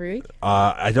he listen every week?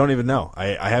 I don't even know.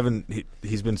 I haven't.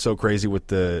 He's been so crazy with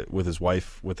his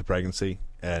wife with the pregnancy,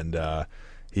 and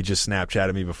he just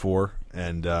Snapchatted me before,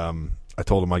 and I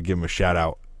told him I'd give him a shout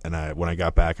out. And when I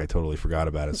got back, I totally forgot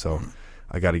about it. So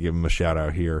I got to give him a shout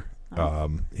out here.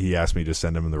 He asked me to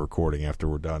send him the recording after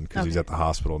we're done because he's at the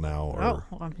hospital now,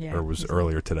 or was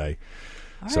earlier today.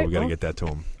 So we got to get that to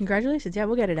him. Congratulations! Yeah,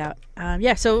 we'll get it out.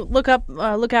 So look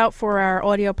out for our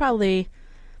audio probably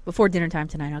before dinner time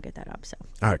tonight. I'll get that up. So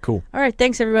All right, cool. all right,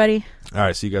 thanks everybody. All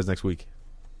right, see you guys next week.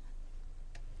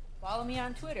 Follow me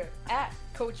on Twitter at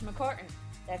Coach McCartan.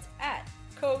 That's at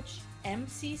Coach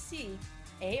MCCARTAN.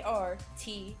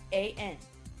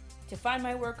 To find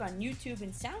my work on YouTube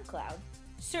and SoundCloud,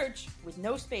 search with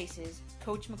no spaces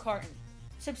Coach McCartan.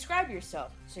 Subscribe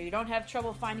yourself so you don't have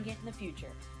trouble finding it in the future.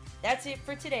 That's it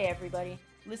for today, everybody.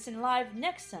 Listen live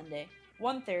next Sunday,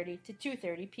 1:30 to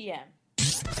 2:30 p.m.